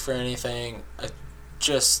predict for anything,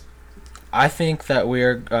 I think that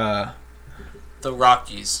we're the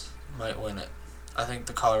Rockies might win it. I think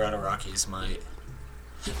the Colorado Rockies might.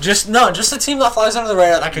 Just a team that flies under the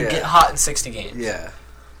radar that could get hot in 60 games. Yeah.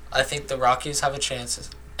 I think the Rockies have a chance.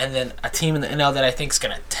 And then a team in the NL that I think is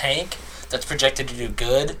going to tank, that's projected to do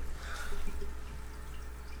good,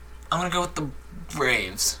 I'm going to go with the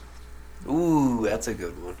Braves. Ooh, that's a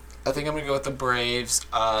good one. I think I'm going to go with the Braves,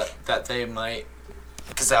 that they might,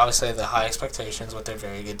 because they obviously have the high expectations with their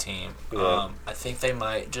very good team. Yeah. I think they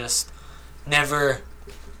might just never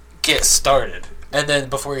get started. And then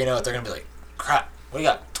before you know it, they're going to be like, crap, we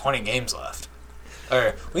got 20 games left.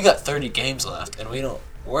 Or we got 30 games left, and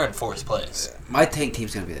we're in fourth place. Yeah. My tank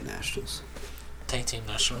team's going to be the Nationals. Tank team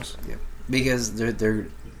Nationals? Yep. Because they're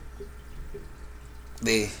going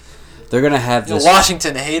to have this...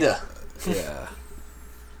 Washington Hater. Yeah.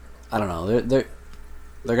 I don't know. They're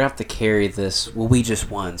gonna have to carry this. Well, we just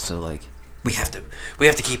won, so like we have to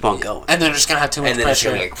keep on going. And they're just gonna have too much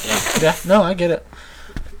pressure. Yeah, no, I get it.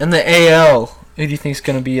 In the AL, who do you think is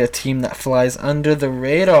gonna be a team that flies under the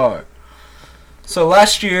radar? So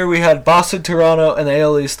last year we had Boston, Toronto, and the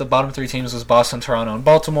AL East. The bottom three teams was Boston, Toronto, and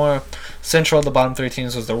Baltimore. Central, the bottom three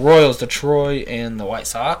teams was the Royals, Detroit, and the White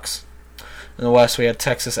Sox. In the West, we had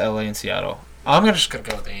Texas, LA, and Seattle. I'm just gonna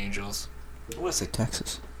go with the Angels. I want to say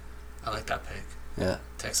Texas. I like that pick. Yeah.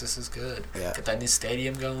 Texas is good. Yeah. Get that new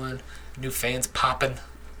stadium going. New fans popping.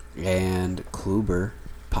 And Kluber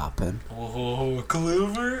popping. Oh,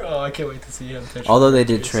 Kluber! Oh, I can't wait to see him pitch. Although they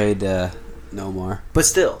did trade Nomar. But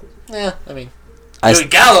still. Yeah, I mean.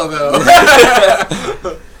 Gallo,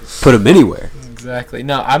 though. Put him anywhere. Exactly.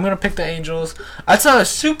 No, I'm going to pick the Angels. That's not a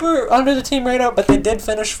super under the team radar, but they did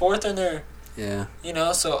finish 4th in their... Yeah. You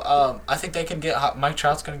know, so I think they can get hot. Mike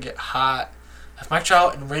Trout's going to get hot. If Mike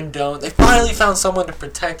Trout and Rendon, they finally found someone to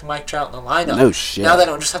protect Mike Trout in the lineup. No shit. Now they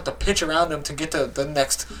don't just have to pitch around him to get to the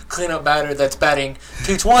next cleanup batter that's batting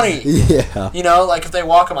 220. Yeah. You know, like if they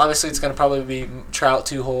walk him, obviously it's going to probably be Trout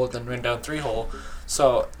 2-hole, then Rendon 3-hole.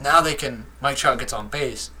 So now Mike Trout gets on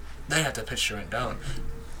base. They have to pitch to Rendon.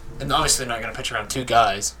 And obviously they're not going to pitch around 2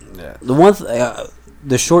 guys. Yeah.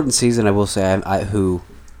 The shortened season, I will say, who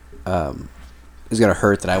is going to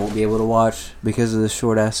hurt that I won't be able to watch because of this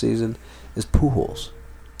short-ass season is Pujols.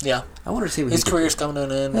 Yeah. I wanted to see what his career's coming to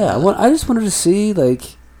an end. Yeah, I just wanted to see,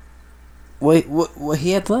 like, what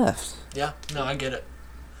he had left. Yeah, no, I get it.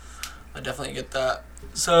 I definitely get that.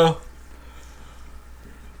 So...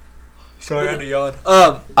 Sorry, I had to yawn.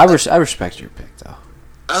 I respect your pick, though.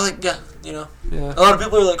 Yeah. Yeah. A lot of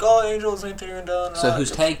people are like, oh, Angels ain't there and done. So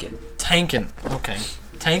who's tanking? Tanking. Okay.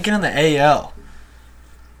 Tanking in the AL.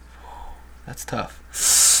 That's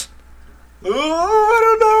tough. Oh, I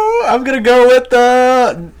don't know. I'm going to go with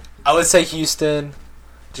I would say Houston,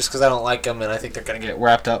 just because I don't like them and I think they're going to get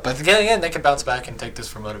wrapped up. But again, they can bounce back and take this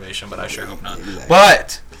for motivation, but I sure hope not. Exactly.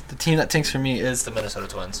 But the team that tanks for me is the Minnesota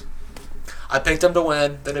Twins. I picked them to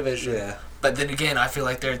win the division. Yeah. But then again, I feel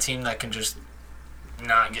like they're a team that can just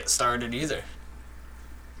not get started either.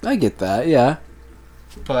 I get that, yeah.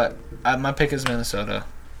 But my pick is Minnesota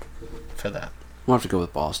for that. We'll have to go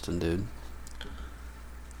with Boston, dude.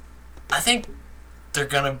 I think they're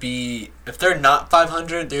going to be... If they're not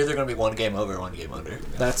 500, they're either going to be 1 game over or 1 game under.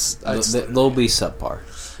 They'll be subpar.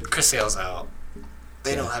 Chris Sale's out.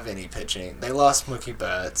 They don't have any pitching. They lost Mookie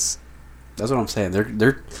Betts. That's what I'm saying.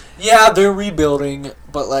 They're they're rebuilding,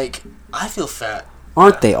 but, like, I feel fat.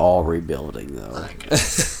 Aren't they all rebuilding, though? I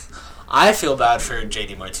guess. I feel bad for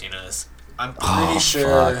JD Martinez. I'm pretty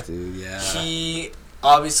sure fuck, dude, yeah. he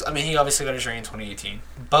obviously got his ring in 2018,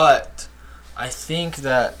 but I think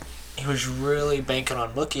that he was really banking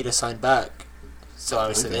on Mookie to sign back. So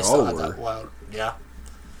obviously they still have that wild. Yeah.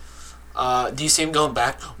 Do you see him going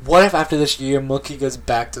back? What if after this year Mookie goes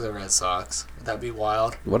back to the Red Sox? Would that be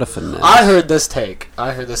wild? What a finesse. I heard this take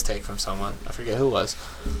from someone. I forget who it was.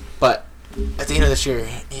 But at the end of this year,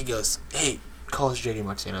 he goes, hey, calls JD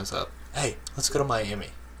Martinez up. Hey, let's go to Miami.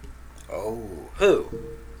 Oh. Who?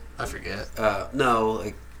 I forget. No,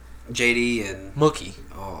 like JD and Mookie.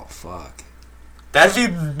 Oh, fuck. That'd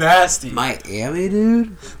be nasty. Miami,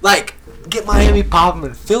 dude? Like, get Miami popping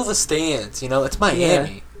and fill the stands, It's Miami.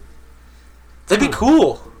 Yeah. That'd be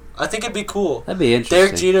cool. I think it'd be cool. That'd be interesting.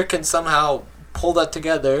 Derek Jeter can somehow pull that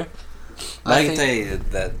together. I can tell you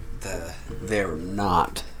that they're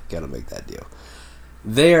not going to make that deal.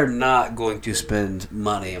 They are not going to spend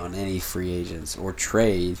money on any free agents or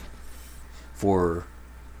trade for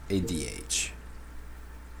a DH.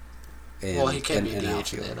 He can't be a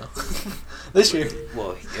DH now. This year.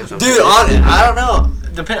 Well, dude, I don't know.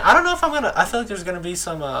 I don't know if I'm gonna. I feel like there's gonna be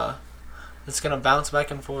some. It's gonna bounce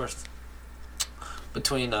back and forth.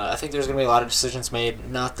 Between, I think there's gonna be a lot of decisions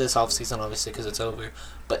made. Not this offseason, obviously, because it's over.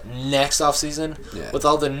 But next offseason, with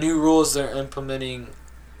all the new rules they're implementing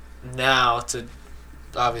now to,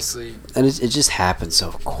 obviously. And it just happened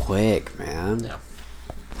so quick, man. Yeah.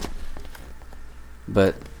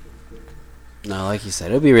 But. No, like you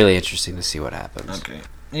said, it'll be really interesting to see what happens. Okay.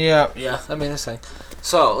 Yeah. I mean, this thing.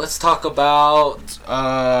 So let's talk about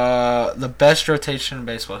the best rotation in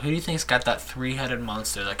baseball. Who do you think's got that 3-headed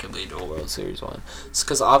monster that could lead to a World Series win? It's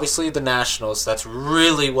because obviously the Nationals. That's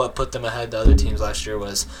really what put them ahead to other teams last year.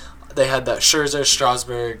 Was they had that Scherzer,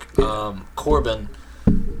 Strasburg, Corbin,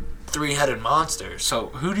 3-headed monster. So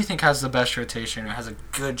who do you think has the best rotation or has a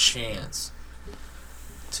good chance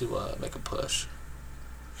to make a push?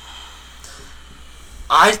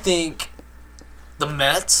 I think the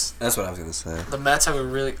Mets. That's what I was going to say. The Mets have a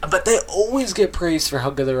really... But they always get praised for how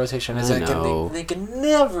good their rotation is. I know. They can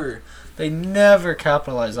never... They never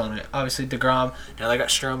capitalize on it. Obviously, DeGrom. Now they got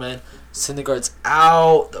Stroman. Syndergaard's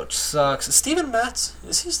out. Which sucks. Is Steven Matz?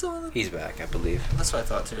 Is he still in the... He's back, I believe. That's what I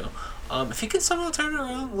thought, too. If he can somehow turn it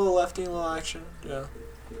around, a little lefty, a little action. Yeah.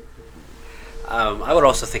 I would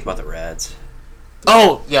also think about the Reds.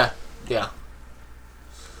 Oh, yeah. Yeah.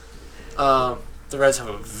 The Reds have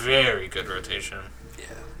a very good rotation.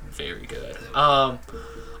 Yeah. Very good.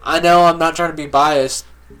 I know I'm not trying to be biased,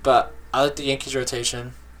 but I like the Yankees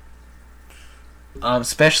rotation.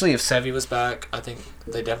 Especially if Sevy was back, I think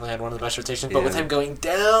they definitely had one of the best rotations. But with him going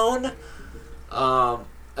down,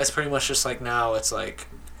 it's pretty much just like now it's like,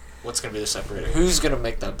 what's going to be the separator? Who's going to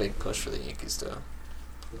make that big push for the Yankees, though?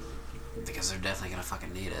 Because they're definitely going to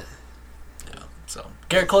fucking need it. Yeah, so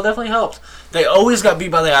Garrett Cole definitely helped. They always got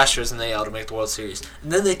beat by the Astros in the AL to make the World Series.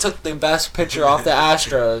 And then they took the best pitcher off the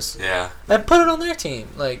Astros. Yeah. And put it on their team.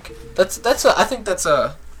 Like, I think that's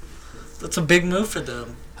a big move for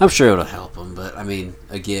them. I'm sure it'll help him, but, I mean,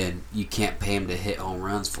 again, you can't pay him to hit home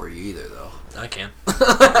runs for you either, though. I can.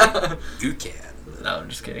 You can. No, I'm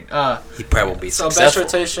just kidding. He probably won't be so successful.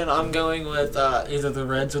 best rotation, I'm going with either the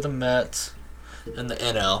Reds or the Mets and the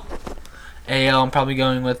NL. AL, I'm probably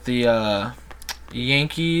going with the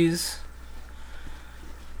Yankees.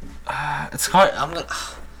 It's hard.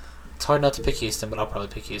 It's hard not to pick Houston, but I'll probably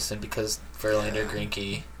pick Houston because Verlander,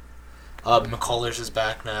 Greinke. McCullers is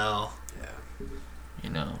back now. Yeah.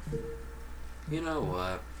 You know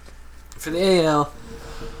what? For the AL,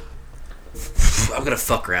 I'm going to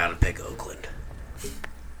fuck around and pick Oakland.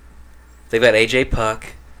 They've got AJ Puck,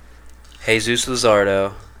 Jesus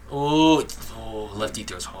Luzardo. Ooh, lefty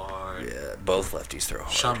throws hard. Yeah, both lefties throw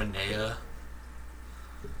hard. Sean Manaea.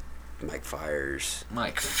 Mike Fires.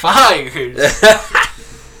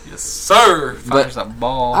 Yes, sir. Fires that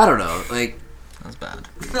ball. I don't know. Like, that's bad.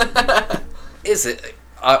 Is it?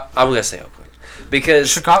 I'm going to say Oakland. Because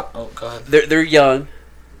Chicago. Oh, go ahead. They're young.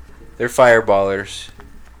 They're fireballers.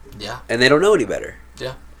 Yeah. And they don't know any better.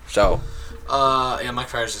 Yeah. So. Mike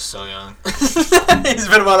Fires is so young. He's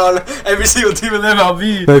been on every single team in the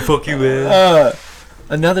MLB. Hey, fuck you, man.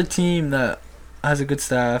 Another team that has a good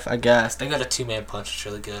staff, I guess. They got a 2-man punch. It's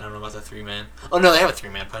really good. I don't know about the 3-man. Oh, no, they have a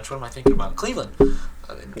 3-man punch. What am I thinking about? Cleveland.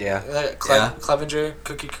 Yeah. Clevenger,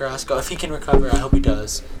 Cookie Carrasco. If he can recover, I hope he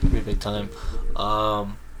does. It'll be a big time.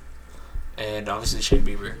 And obviously Shane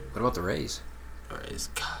Bieber. What about the Rays?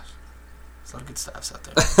 Gosh. There's a lot of good staffs out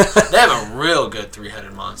there. They have a real good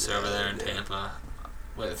 3-headed monster over there in Tampa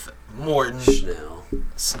with Morton, Snell,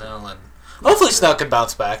 and hopefully Snell can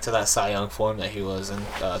bounce back to that Cy Young form that he was in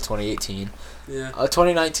 2018. Yeah.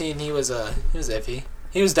 2019 he was iffy.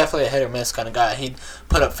 He was definitely a hit or miss kind of guy. He'd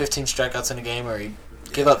put up 15 strikeouts in a game, or he'd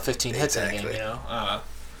give up 15 hits in a game.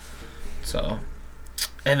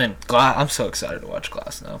 And then Glass. I'm so excited to watch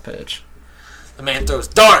Glass now pitch. The man throws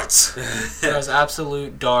darts. Throws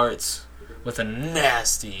absolute darts. With a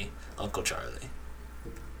nasty Uncle Charlie.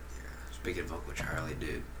 Speaking of Uncle Charlie,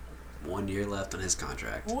 dude, 1 year left on his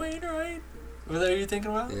contract. Wainwright? Was that what you're thinking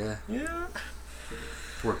about? Yeah. Yeah.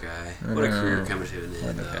 Poor guy. What a career coming to an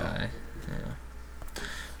end, though. Guy.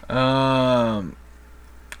 Yeah.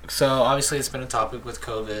 So, obviously, it's been a topic with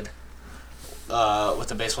COVID, with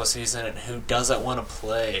the baseball season, and who doesn't want to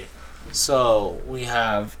play. So, we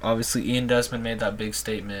have, obviously, Ian Desmond made that big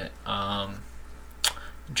statement.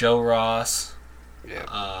 Joe Ross.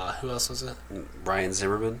 Yeah. Who else was it? Ryan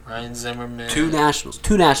Zimmerman. Two nationals.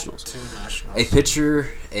 A pitcher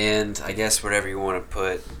and I guess whatever you want to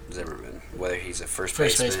put Zimmerman, whether he's a first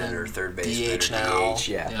baseman or third baseman DH or now. DH.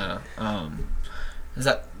 Yeah. Is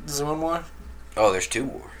there one more? Oh, there's 2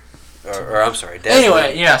 more. Or I'm sorry. Desmond,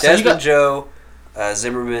 anyway, yeah. So Desmond, Joe,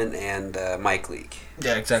 Zimmerman, and Mike Leake.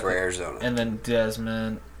 Yeah, exactly. For Arizona. And then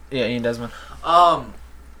Desmond. Yeah, Ian Desmond.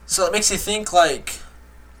 So it makes you think like.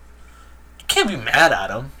 Can't be mad at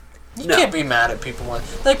them. You can't be mad at people.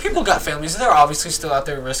 Like, people got families. They're obviously still out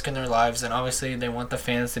there risking their lives, and obviously they want the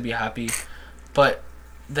fans to be happy. But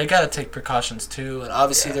they got to take precautions, too. And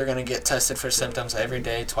obviously they're going to get tested for symptoms every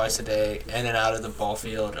day, twice a day, in and out of the ball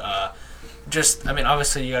field.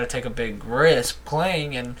 Obviously you got to take a big risk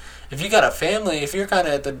playing. And if you got a family, if you're kind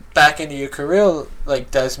of at the back end of your career,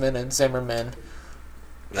 like Desmond and Zimmerman,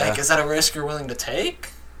 is that a risk you're willing to take?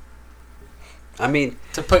 I mean,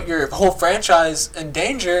 to put your whole franchise in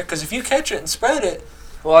danger, because if you catch it and spread it,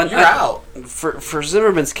 you're out. For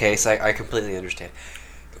Zimmerman's case, I completely understand.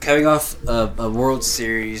 Coming off a World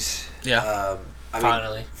Series,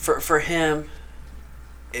 finally. For him,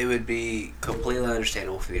 it would be completely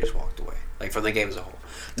understandable if he just walked away, like from the game as a whole.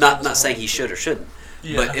 Not saying he should or shouldn't,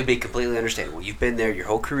 but it'd be completely understandable. You've been there your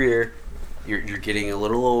whole career. You're getting a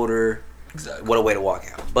little older. Exactly. What a way to walk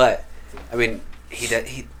out. But I mean,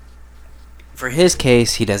 he. For his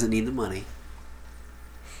case, he doesn't need the money.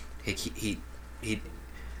 He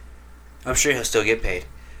I'm sure he'll still get paid,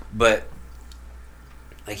 but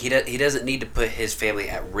like he doesn't need to put his family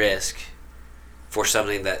at risk for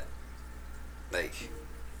something that like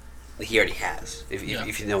he already has. If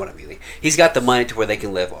you know what I mean, like, he's got the money to where they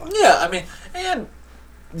can live on. Yeah, I mean, and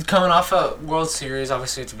coming off a World Series,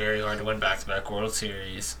 obviously it's very hard to win back-to-back World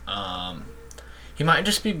Series. He might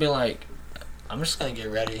just be like. I'm just gonna get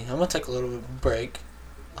ready. I'm gonna take a little break.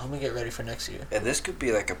 I'm gonna get ready for next year. And this could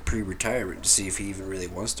be like a pre-retirement to see if he even really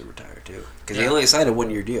wants to retire too, because he only signed a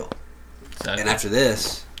 1-year deal, and after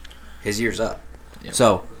this, his year's up. Yep.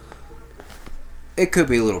 So it could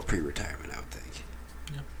be a little pre-retirement, I would think.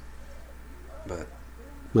 Yep. But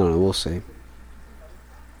I don't know. We'll see.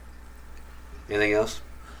 Anything else?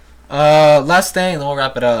 Last thing, then we'll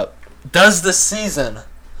wrap it up. Does the season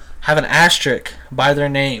have an asterisk by their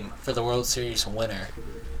name for the World Series winner?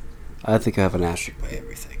 I think I have an asterisk by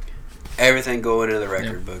everything. Everything going into the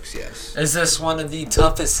record books, yes. Is this one of the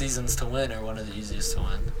toughest seasons to win or one of the easiest to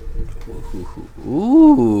win?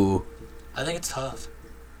 Ooh. I think it's tough.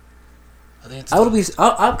 I'm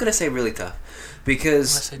going to say really tough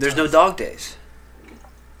because there's no dog days.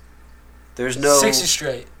 There's no 60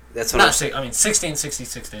 straight. That's what I'm saying. 60 and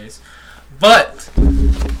 66 days. But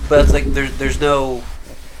it's like there's no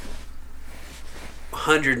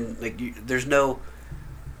 100 there's no.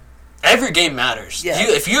 Every game matters. Yeah.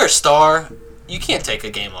 If you're a star, you can't take a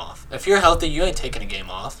game off. If you're healthy, you ain't taking a game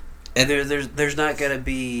off. And there's not gonna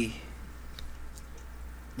be.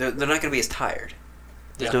 They're not gonna be as tired.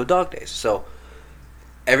 There's no dog days, so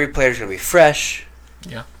every player's gonna be fresh.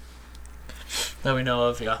 Yeah. That we know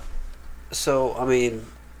of, yeah. So I mean,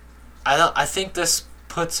 I think this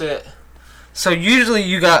puts it. So usually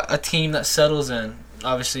you got a team that settles in,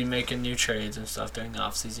 obviously making new trades and stuff during the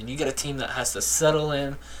offseason. You get a team that has to settle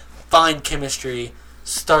in, find chemistry,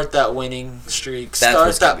 start that winning streak,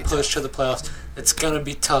 start that push to the playoffs. It's gonna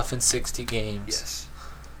be tough in 60 games. Yes.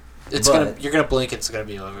 You're gonna blink, it's gonna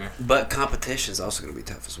be over. But competition is also gonna be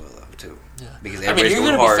tough as well, though, too. Yeah. Because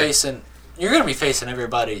you're gonna be facing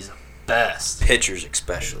everybody's best. Pitchers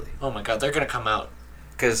especially. Oh my God, they're gonna come out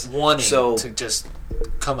wanting to just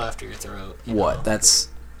come after your throat. They're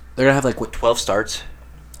gonna have 12 starts?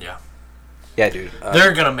 Yeah. Yeah, dude.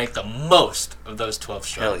 They're gonna make the most of those 12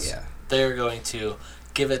 starts. Hell yeah. They're going to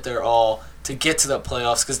give it their all to get to the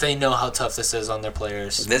playoffs because they know how tough this is on their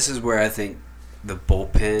players. This is where I think the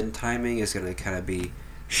bullpen timing is gonna kind of be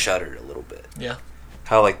shuttered a little bit. Yeah.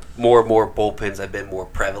 How more and more bullpens have been more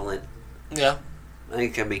prevalent. Yeah. I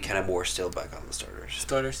think it can be kind of more still back on the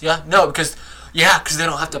starters. Yeah. No, because they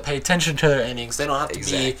don't have to pay attention to their innings. They don't have to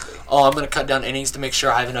be, I'm going to cut down innings to make sure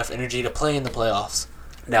I have enough energy to play in the playoffs.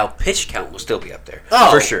 Now, pitch count will still be up there. Oh,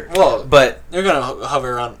 for sure. Well, but they're going to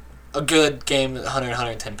hover around a good game, 100,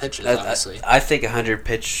 110 pitches, obviously. I think 100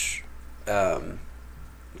 pitch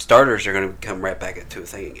starters are going to come right back into a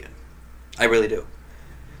thing again. I really do.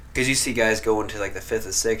 Because you see guys go into the 5th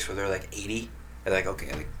and 6th where they're 80. They're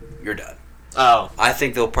okay, you're done. Oh. I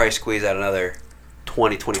think they'll probably squeeze out another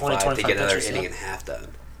 20, 25 to get another inning and a half done.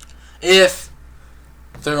 If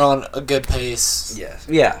they're on a good pace. Yes.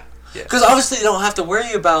 Yeah. Because obviously you don't have to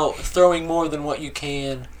worry about throwing more than what you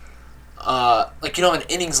can. You don't have an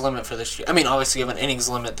innings limit for this year. I mean, obviously you have an innings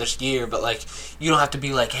limit this year, but you don't have to be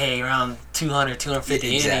hey, around 200,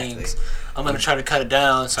 250 innings. I'm going to try to cut it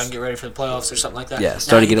down so I can get ready for the playoffs or something like that. Yeah,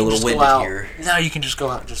 start to get a little winded here. Now you can just go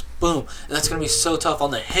out and just boom. And that's going to be so tough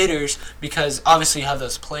on the hitters because obviously you have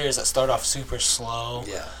those players that start off super slow.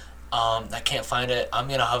 Yeah. That can't find it. I'm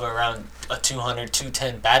going to hover around a 200,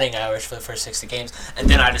 210 batting average for the first 60 games. And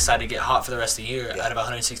then I decide to get hot for the rest of the year out of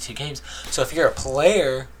 162 games. So if you're a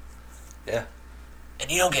player and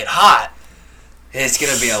you don't get hot, it's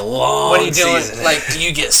going to be a long season. What are you doing? Do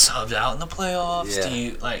you get subbed out in the playoffs? Yeah. Do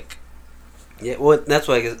you, Yeah, well, that's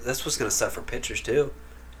what's going to suck for pitchers, too.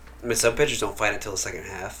 I mean, some pitchers don't fight until the second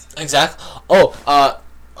half. Exactly.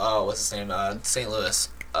 What's his name? St. Louis.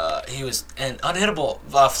 He was an unhittable.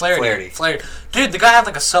 Flaherty. Dude, the guy had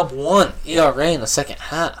a sub-1 ERA in the second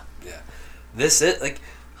half. Yeah. This is,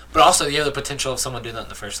 But also, you have the potential of someone doing that in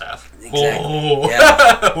the first half. Exactly. Oh.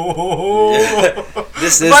 Yeah. Yeah.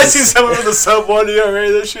 This if I see someone with a sub-1 ERA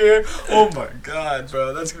this year, oh my God,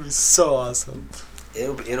 bro. That's going to be so awesome.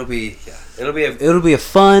 It'll be a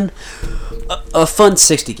fun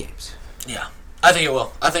 60 games. Yeah, I think it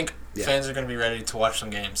will. I think fans are going to be ready to watch some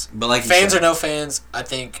games. But fans or no fans, I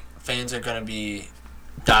think fans are going to be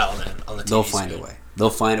dialed in on the TV. They'll find a way. They'll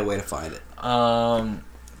find a way to find it.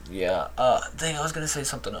 Yeah. Dang, I was going to say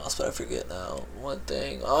something else, but I forget now. One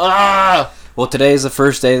thing. Well, today is the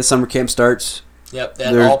first day the summer camp starts. Yep.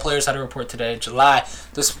 All players had to report today. it's July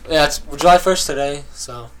 1st today.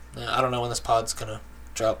 So. Yeah, I don't know when this pod's gonna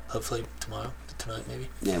drop. Hopefully tonight maybe.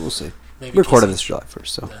 Yeah, we'll see. Maybe we recorded this July 1st,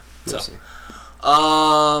 so we'll see.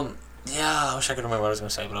 I wish I could remember what I was gonna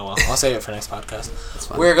say, but oh well. I'll save it for next podcast. That's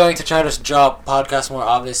fine. We're going to try to drop podcasts more.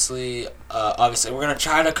 Obviously, we're gonna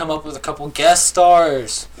try to come up with a couple guest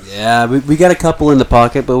stars. Yeah, we got a couple in the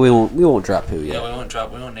pocket, but we won't drop who yet. Yeah,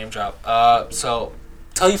 we won't name drop. So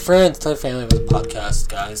tell your friends, tell your family about the podcast,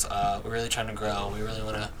 guys. We're really trying to grow. We really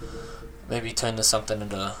want to maybe turn this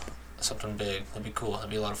into something big. That'd be cool.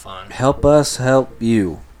 That'd be a lot of fun. Help us help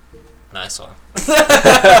you. Nice one.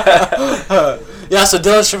 Yeah, so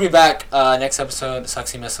Dylan should be back next episode.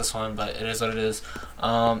 Sucks he missed this one, but it is what it is.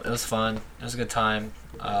 It was fun. It was a good time.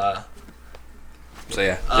 So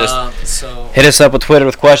yeah, just so hit us up with Twitter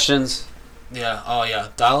with questions. yeah, oh yeah,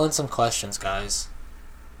 dial in some questions, guys.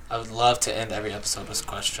 I would love to end every episode with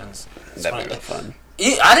questions. That'd be real fun.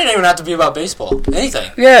 I didn't even have to be about baseball.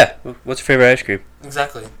 Anything. Yeah. What's your favorite ice cream?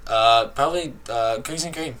 Exactly. Probably cookies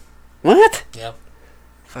and cream. What? Yeah.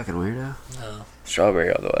 Fucking weirdo. No.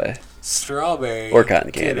 Strawberry all the way. Strawberry. Or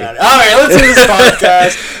cotton candy. All right, let's do this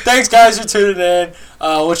podcast. Thanks, guys, for tuning in.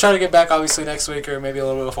 We'll try to get back, obviously, next week or maybe a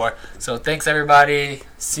little bit before. So, thanks, everybody.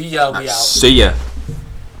 See ya. We out. See ya.